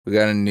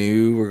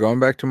 We're going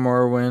back to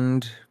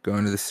Morrowind,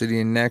 going to the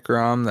city of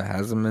Necrom that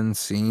hasn't been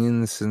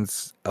seen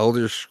since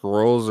Elder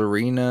Scrolls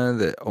Arena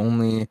that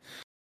only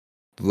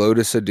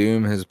Lotus of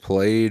Doom has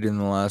played in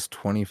the last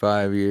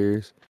 25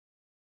 years.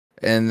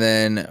 And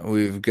then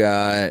we've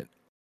got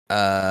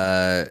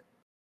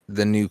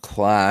the new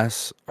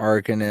class,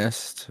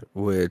 Arcanist,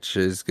 which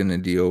is going to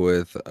deal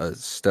with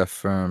stuff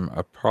from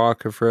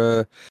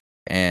Apocrypha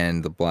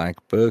and the Black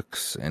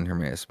Books and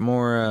Hermaeus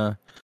Mora.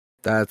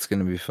 That's going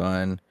to be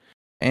fun.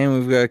 And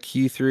we've got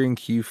Q3 and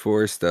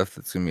Q4 stuff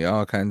that's going to be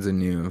all kinds of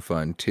new and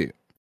fun too.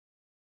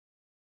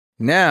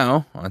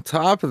 Now, on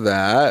top of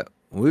that,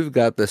 we've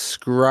got the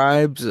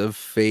Scribes of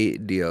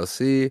Fate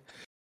DLC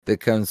that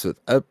comes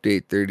with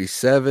Update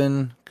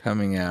 37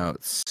 coming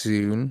out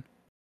soon.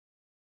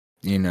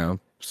 You know,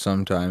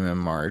 sometime in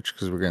March,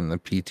 because we're getting the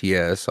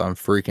PTS on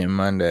freaking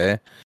Monday.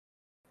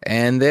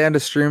 And they had a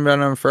stream out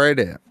on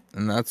Friday.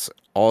 And that's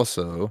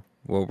also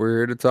what we're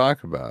here to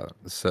talk about.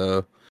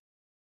 So,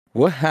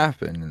 what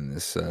happened in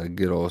this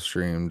good old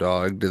stream,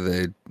 dog? Did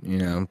they,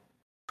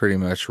 pretty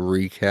much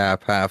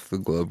recap half the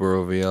global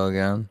reveal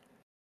again?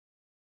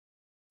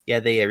 Yeah,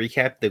 they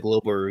recapped the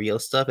global reveal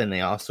stuff, and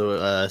they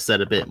also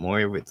said a bit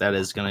more that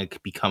is going to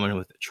be coming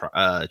with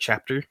a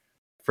chapter.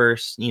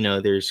 First,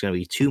 there's going to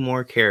be 2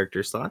 more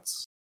character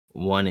slots.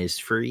 One is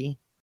free,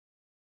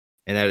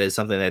 and that is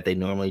something that they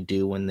normally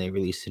do when they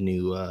release a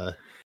new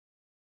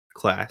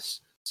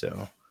class.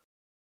 So,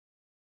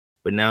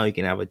 but now you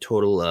can have a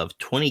total of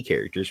 20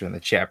 characters when the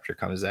chapter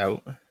comes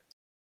out.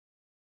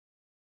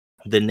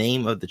 The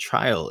name of the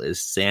trial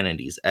is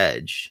Sanity's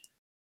Edge,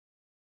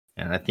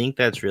 and I think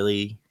that's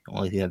really the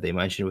only thing that they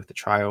mentioned with the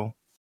trial.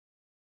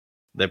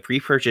 The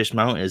pre-purchase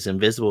mount is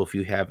invisible if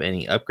you have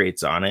any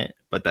upgrades on it,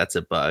 but that's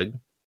a bug.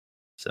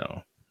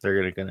 So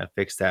they're gonna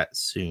fix that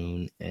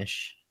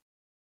soon-ish.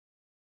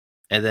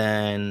 And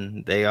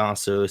then they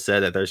also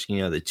said that there's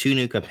the 2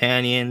 new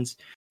companions.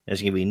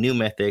 There's gonna be new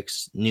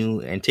mythics,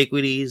 new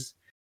antiquities,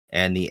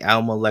 and the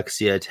Alma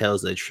Lexia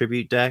Tales of the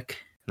Tribute deck.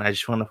 And I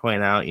just want to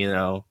point out,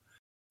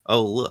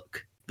 oh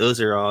look,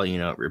 those are all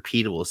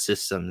repeatable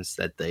systems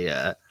that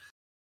they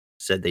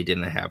said they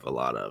didn't have a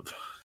lot of.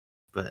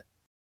 But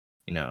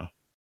yeah,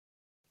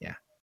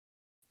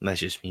 that's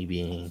just me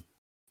being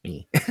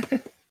me.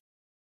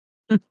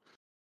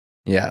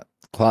 Yeah,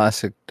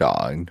 classic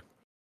dog.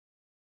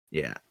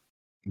 Yeah.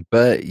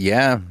 But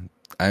yeah,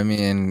 I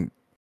mean,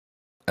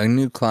 a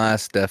new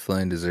class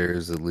definitely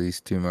deserves at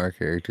least 2 more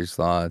character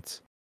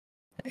slots.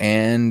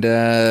 And,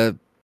 that's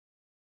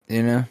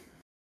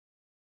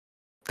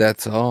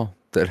all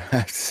that I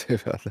have to say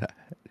about that.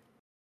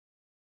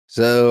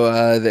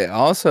 So they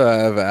also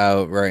have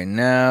out right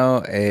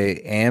now a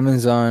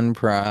Amazon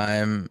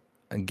Prime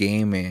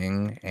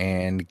Gaming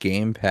and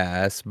Game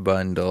Pass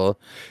bundle.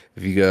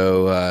 If you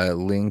go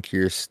link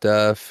your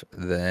stuff,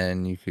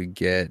 then you could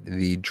get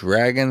the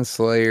Dragon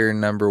Slayer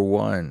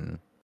 #1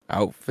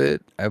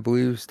 outfit, I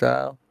believe,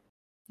 style.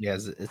 Yeah,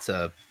 it's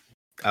a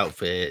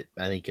outfit,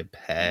 I think a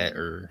pet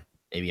or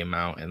maybe a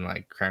mount and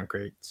like crown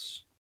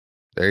crates.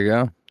 There you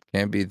go.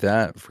 Can't beat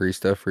that. Free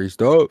stuff, free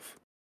stuff.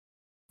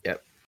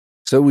 Yep.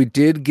 So we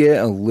did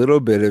get a little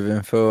bit of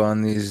info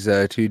on these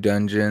 2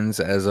 dungeons.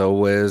 As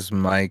always,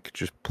 Mike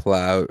just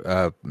plowed,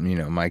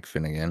 Mike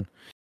Finnegan,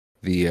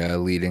 the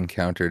lead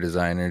encounter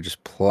designer,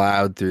 just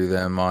plowed through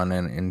them on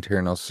an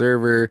internal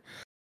server.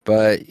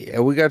 But yeah,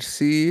 we got to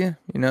see,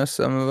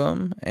 some of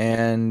them.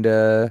 And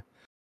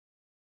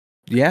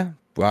yeah,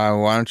 why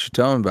don't you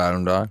tell them about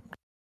them, dog?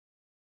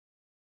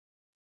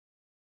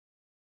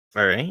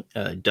 All right.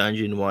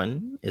 Dungeon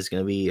 1 is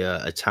going to be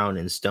a town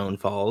in Stone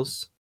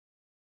Falls.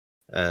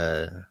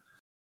 It's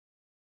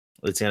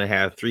going to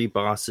have 3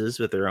 bosses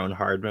with their own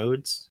hard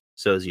modes.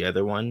 So is the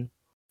other one.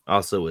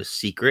 Also with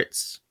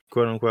secrets,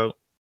 quote unquote.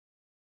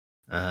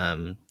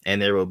 And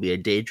there will be a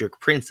Daedric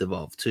Prince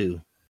evolved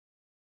too.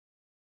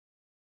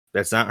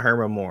 That's not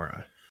Herma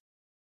Mora,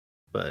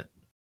 but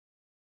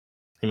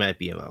he might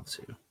be involved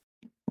too.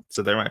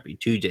 So there might be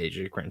 2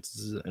 danger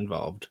princesses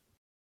involved.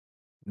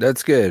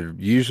 That's good.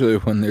 Usually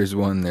when there's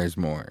one, there's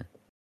more.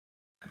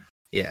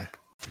 Yeah.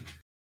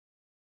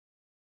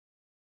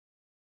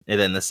 And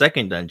then the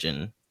second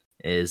dungeon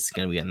is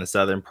going to be on the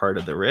southern part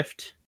of the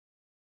rift,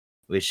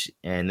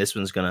 and this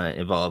one's going to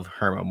involve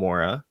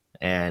Hermamora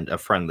and a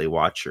friendly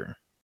watcher.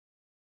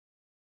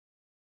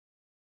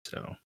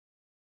 So,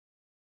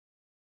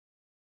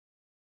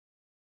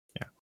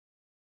 yeah.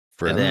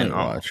 Friendly then,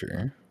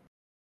 watcher.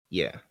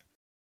 Yeah.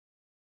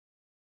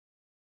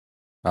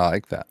 I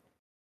like that.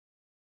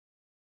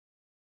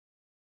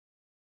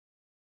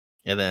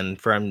 And then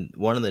from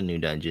one of the new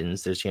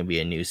dungeons, there's going to be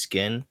a new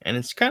skin, and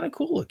it's kind of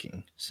cool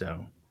looking.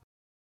 So,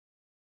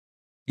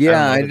 Yeah, know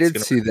I if it's did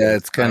gonna see work that.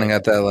 It's inside. kind of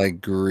got that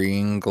like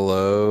green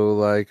glow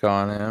like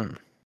on it.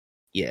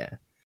 Yeah.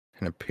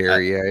 Kind of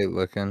Perrier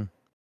looking.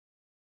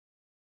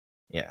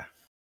 Yeah.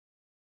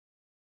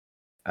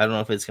 I don't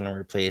know if it's going to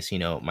replace,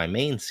 my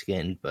main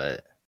skin,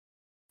 but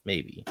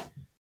maybe.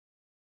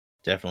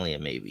 Definitely a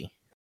maybe.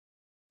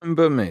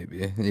 But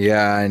maybe.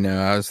 Yeah, I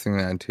know. I was thinking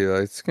that too.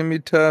 Like, it's going to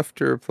be tough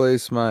to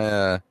replace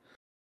my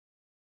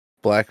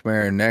Black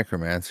Mirror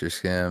Necromancer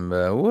skin,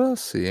 but we'll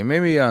see.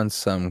 Maybe on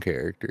some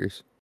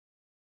characters.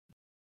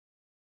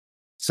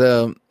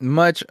 So,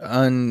 much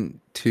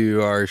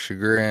unto our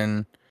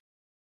chagrin,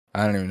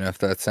 I don't even know if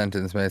that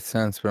sentence made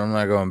sense, but I'm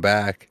not going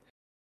back.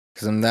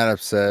 Because I'm that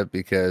upset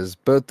because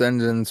both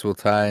dungeons will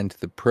tie into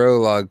the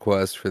prologue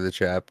quest for the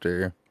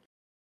chapter.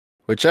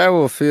 Which I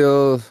will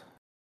feel...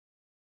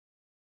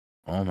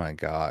 Oh my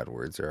god,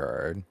 words are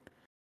hard.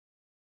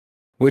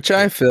 Which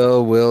I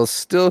feel will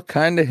still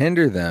kind of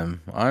hinder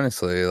them,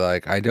 honestly.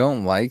 Like, I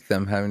don't like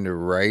them having to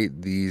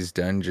write these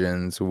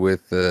dungeons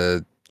with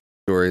the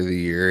story of the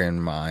year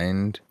in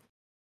mind.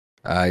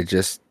 I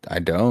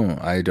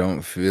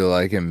don't feel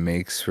like it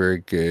makes for a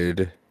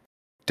good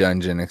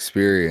dungeon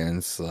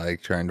experience,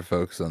 like trying to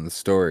focus on the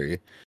story.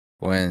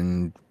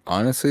 When,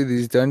 honestly,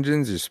 these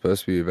dungeons are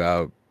supposed to be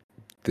about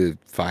the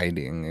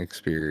fighting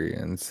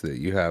experience that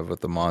you have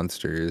with the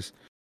monsters.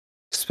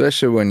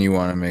 Especially when you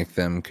want to make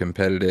them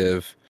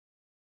competitive.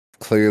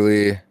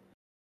 Clearly,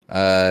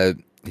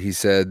 he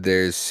said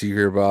there's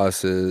secret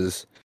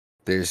bosses.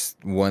 There's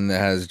one that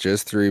has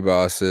just 3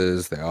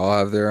 bosses. They all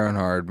have their own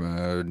hard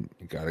mode.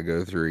 You gotta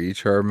go through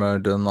each hard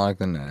mode to unlock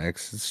the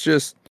next. It's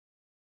just,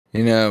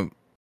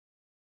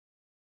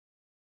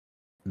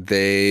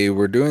 they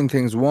were doing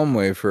things one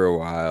way for a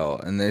while,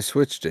 and they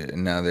switched it,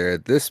 and now they're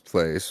at this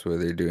place where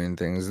they're doing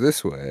things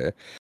this way.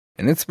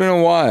 And it's been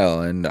a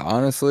while, and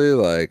honestly,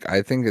 like,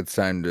 I think it's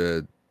time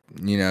to,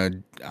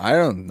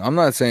 I'm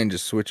not saying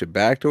just switch it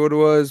back to what it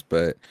was,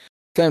 but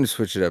time to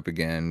switch it up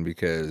again,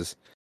 because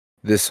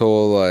this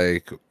whole,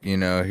 like,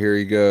 here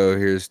you go,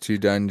 here's 2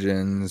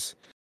 dungeons,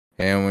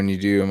 and when you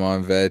do them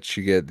on Vetch,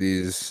 you get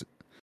these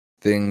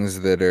things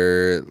that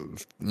are,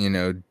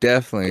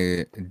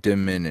 definitely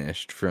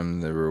diminished from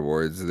the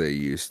rewards they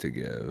used to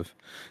give.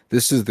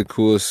 This is the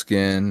coolest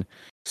skin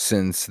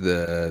since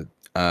the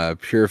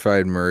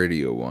Purified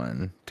Meridia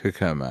one to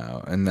come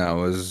out, and that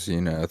was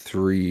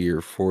 3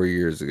 or 4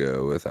 years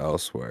ago with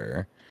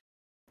Elsewhere.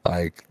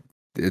 Like,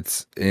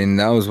 and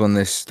that was when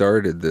they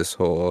started this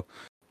whole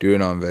do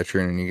it on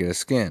Veteran and you get a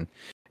skin,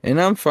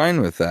 and I'm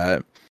fine with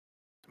that,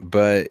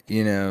 but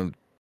I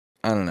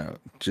don't know,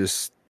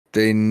 just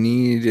they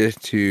needed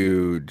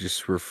to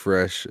just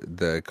refresh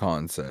the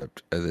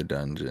concept of the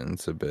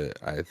dungeons a bit,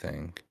 I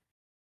think.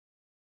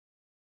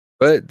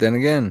 But then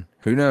again,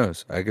 who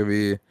knows? I could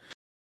be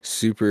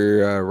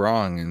super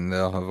wrong, and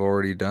they'll have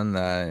already done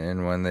that.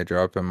 And when they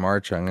drop in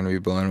March, I'm going to be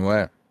blown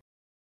away.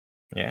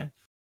 Yeah,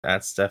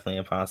 that's definitely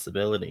a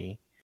possibility.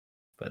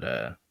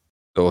 But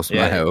Those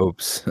my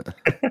hopes.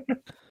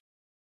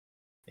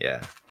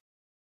 Yeah.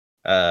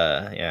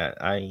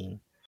 Yeah.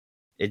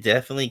 It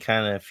definitely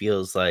kind of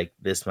feels like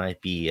this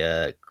might be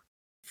a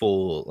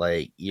full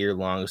like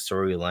year-long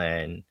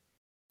storyline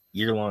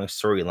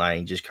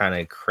just kind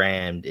of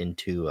crammed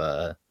into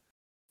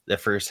the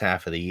first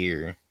half of the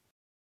year.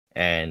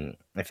 And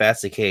if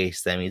that's the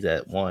case, that means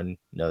that one,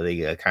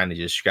 they kind of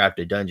just scrapped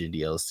a dungeon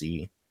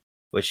DLC,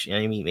 which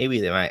I mean maybe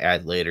they might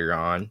add later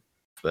on,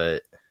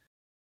 but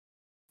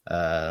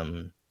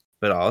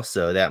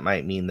also that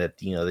might mean that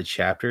the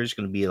chapter is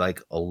going to be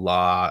like a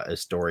lot of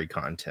story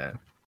content,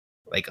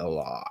 like a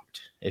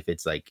lot. If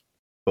it's like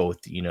both,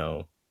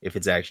 if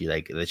it's actually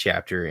like the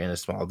chapter and a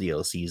small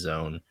DLC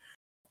zone,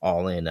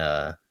 all in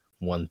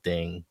one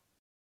thing,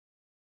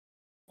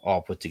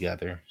 all put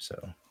together. So,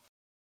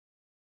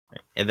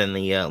 and then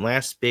the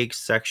last big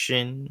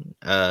section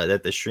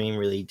that the stream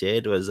really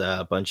did was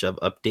a bunch of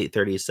Update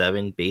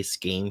 37 base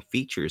game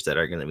features that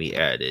are going to be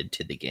added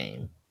to the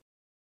game.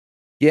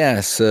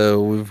 Yeah,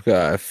 so we've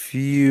got a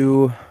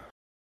few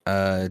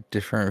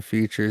different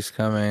features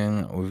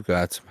coming. We've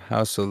got some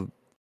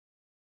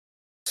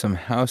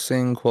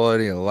housing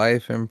quality of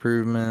life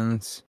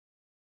improvements.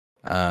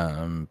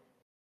 God,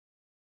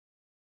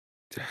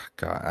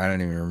 I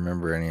don't even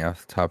remember any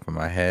off the top of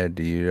my head.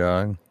 Do you,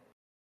 dog?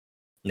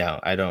 No,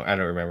 I don't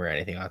remember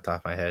anything off the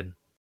top of my head.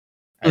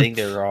 I think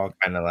they were all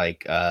kind of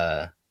like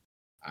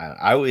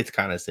I would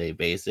kind of say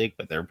basic,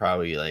 but they're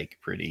probably like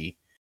pretty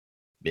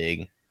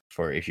big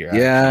for if you're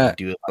actually Yeah,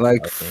 do a lot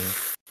like of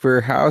housing. for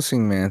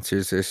housing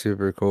mancers, they're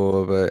super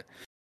cool, but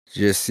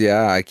just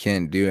I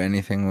can't do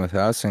anything with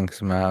housing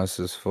because my house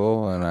is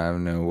full and I have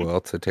no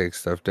will to take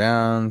stuff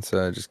down.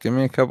 So just give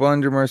me a couple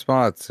hundred more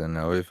spots and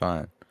I'll be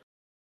fine.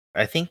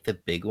 I think the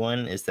big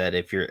one is that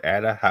if you're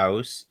at a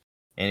house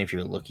and if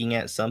you're looking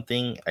at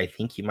something, I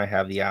think you might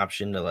have the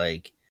option to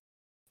like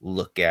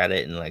look at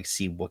it and like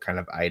see what kind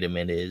of item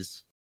it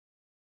is.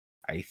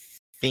 I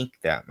think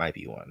that might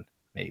be one,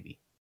 maybe.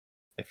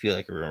 I feel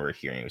like I remember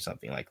hearing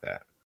something like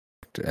that.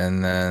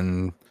 And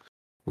then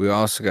we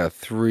also got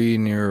 3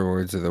 new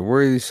rewards of the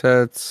worthy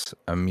sets,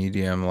 a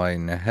medium, light,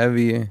 and a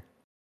heavy.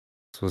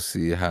 So we'll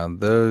see how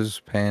those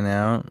pan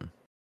out.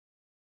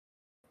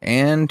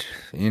 And,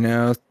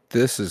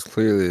 this is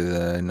clearly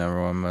the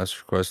number one most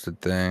requested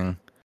thing.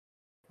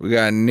 We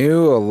got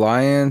new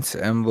Alliance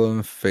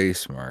emblem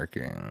face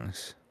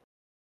markings.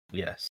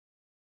 Yes.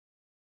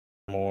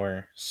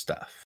 More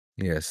stuff.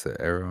 Yes, that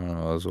everyone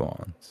always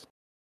wants.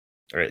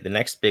 All right, the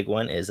next big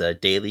one is a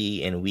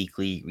daily and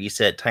weekly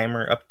reset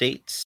timer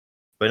updates,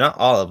 but not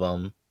all of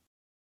them,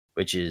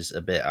 which is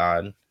a bit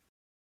odd.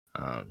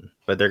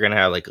 But they're gonna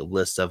have like a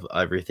list of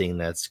everything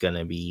that's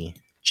gonna be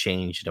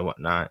changed and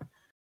whatnot,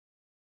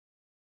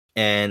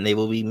 and they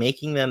will be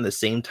making them the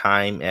same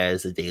time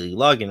as the daily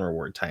login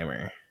reward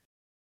timer,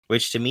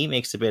 which to me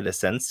makes a bit of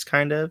sense,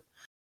 kind of.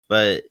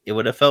 But it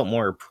would have felt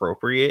more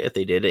appropriate if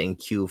they did it in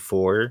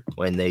Q4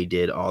 when they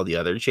did all the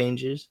other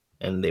changes,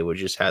 and they would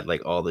just had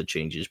like all the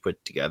changes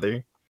put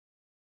together.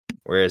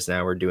 Whereas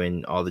now we're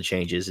doing all the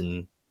changes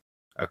in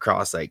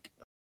across like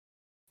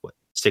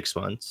 6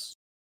 months.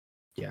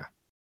 Yeah,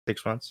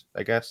 6 months,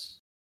 I guess.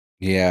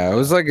 Yeah, it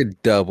was like a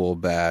double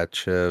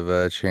batch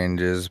of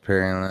changes,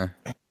 apparently.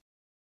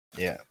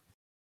 Yeah.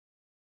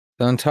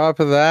 So on top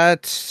of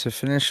that, to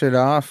finish it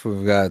off,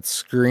 we've got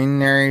screen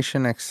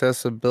narration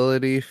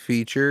accessibility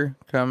feature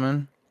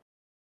coming.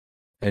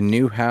 A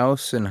new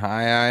house in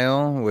High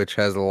Isle, which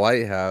has a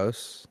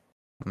lighthouse.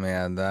 Let me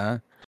add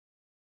that.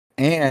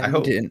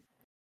 And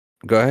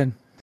go ahead.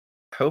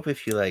 I hope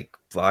if you like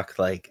block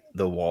like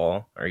the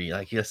wall, or you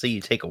like, let's say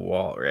you take a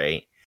wall,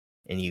 right,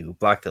 and you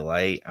block the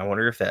light. I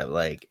wonder if that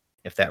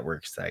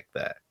works like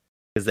that,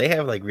 because they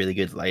have like really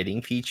good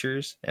lighting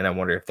features, and I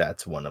wonder if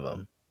that's one of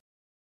them,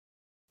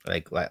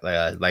 like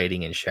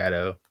lighting and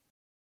shadow.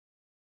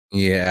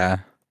 Yeah,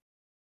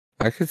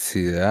 I could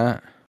see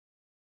that.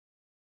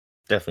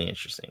 Definitely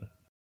interesting.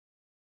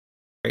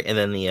 Right, and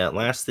then the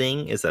last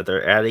thing is that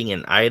they're adding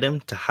an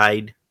item to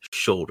hide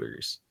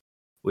shoulders,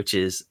 which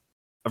is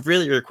a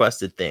really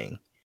requested thing.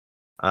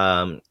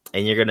 And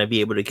you're going to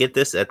be able to get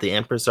this at the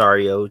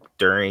Impresario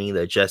during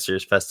the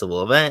Jester's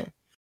Festival event,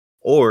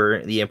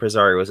 or the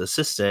Impresario's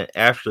assistant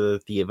after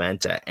the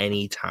event at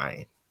any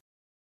time.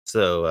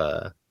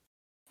 So,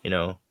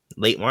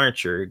 late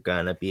March, you're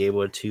going to be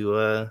able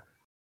to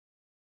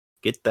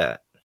get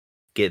that.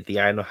 Get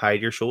the item to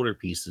hide your shoulder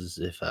pieces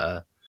if,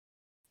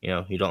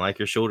 you don't like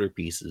your shoulder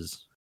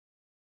pieces.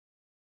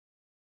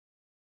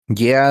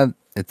 Yeah,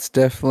 it's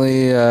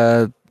definitely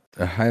a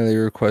highly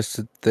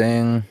requested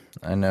thing.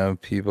 I know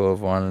people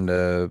have wanted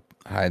to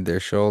hide their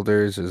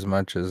shoulders as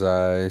much as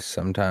I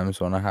sometimes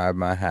want to hide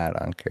my hat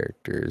on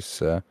characters.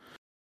 So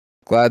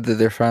glad that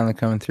they're finally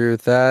coming through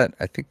with that.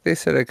 I think they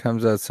said it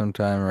comes out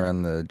sometime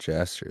around the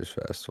Jesters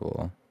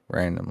Festival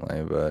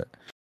randomly, but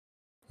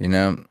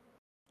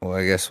well,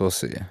 I guess we'll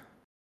see.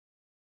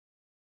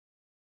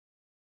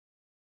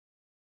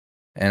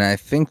 And I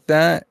think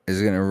that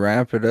is going to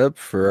wrap it up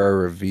for our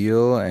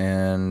reveal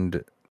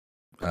and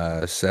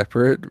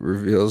separate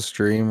reveal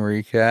stream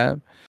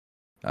recap.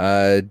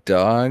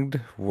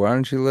 Dogged, why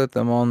don't you let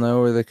them all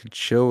know where they could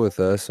chill with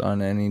us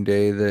on any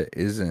day that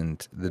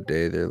isn't the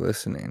day they're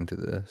listening to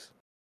this?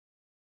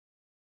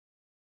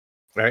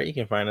 All right, you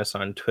can find us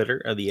on Twitter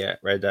of the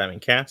Red Diamond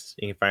Cast.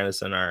 You can find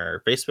us on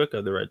our Facebook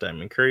of the Red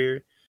Diamond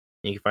Courier.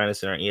 You can find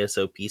us in our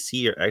ESO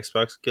PC or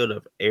Xbox Guild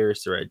of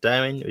Heirs to Red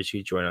Diamond, which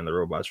you join on the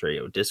Robots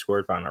Radio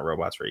Discord found on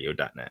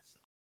robotsradio.net.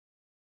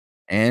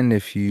 And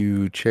if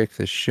you check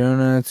the show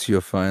notes, you'll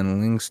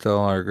find links to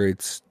all our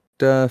great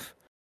stuff.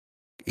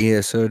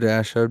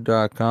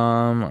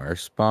 ESO-hub.com, our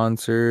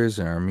sponsors,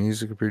 and our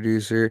music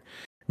producer.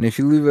 And if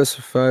you leave us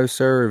a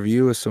 5-star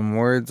review with some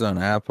words on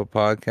Apple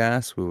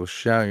Podcasts, we will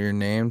shout your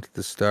name to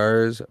the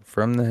stars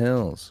from the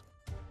hills.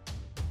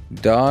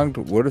 Dogged,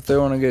 what if they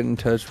want to get in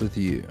touch with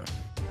you?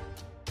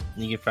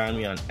 You can find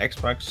me on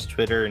Xbox,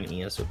 Twitter, and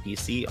ESO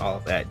PC, all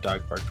of that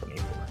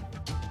DogPark24.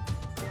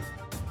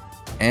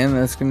 And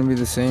that's going to be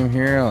the same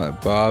here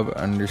at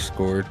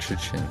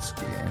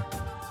Bob_Chachinsky.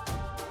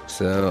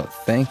 So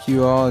thank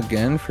you all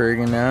again for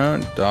hanging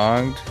out.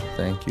 Dogged,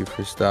 thank you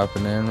for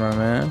stopping in, my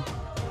man.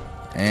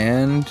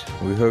 And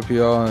we hope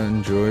you all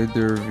enjoyed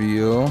the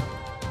reveal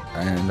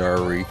and our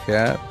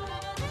recap.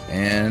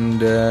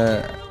 And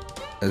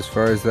as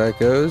far as that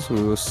goes,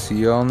 we will see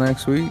you all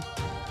next week.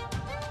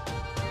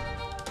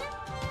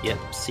 Yep,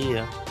 see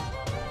ya.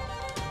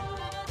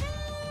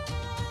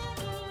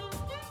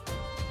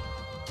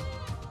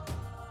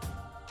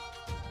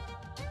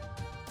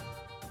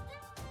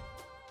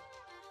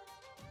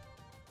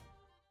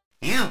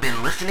 You've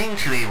been listening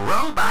to a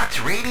Robots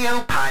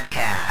Radio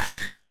podcast.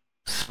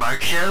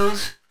 Smart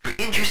shows for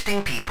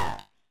interesting people.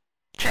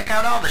 Check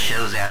out all the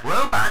shows at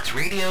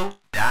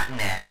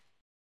robotsradio.net.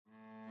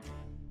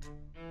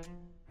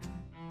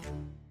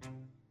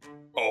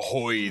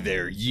 Ahoy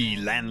there, ye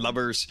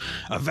landlubbers!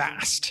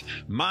 Avast!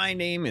 My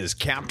name is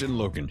Captain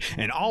Logan,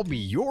 and I'll be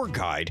your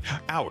guide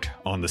out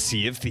on the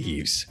Sea of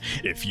Thieves.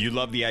 If you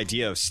love the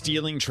idea of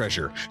stealing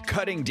treasure,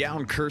 cutting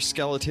down cursed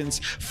skeletons,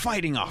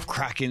 fighting off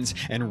krakens,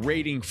 and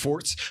raiding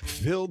forts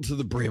filled to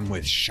the brim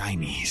with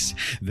shinies,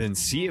 then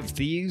Sea of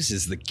Thieves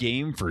is the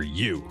game for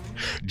you.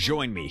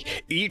 Join me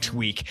each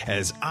week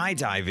as I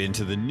dive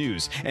into the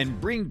news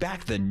and bring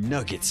back the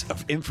nuggets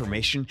of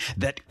information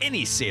that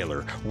any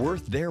sailor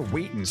worth their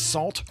weight in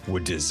salt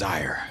would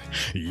desire.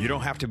 You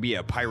don't have to be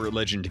a pirate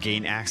legend to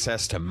gain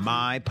access to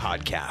my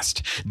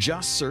podcast.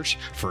 Just search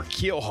for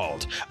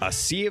Keelhauled, a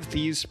Sea of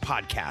Thieves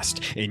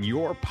podcast in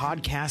your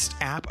podcast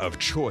app of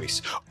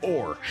choice,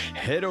 or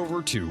head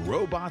over to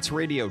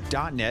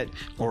robotsradio.net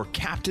or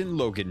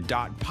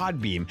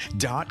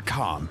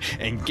captainlogan.podbeam.com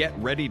and get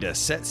ready to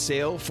set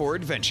sail for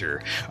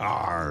adventure.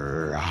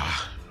 Arr.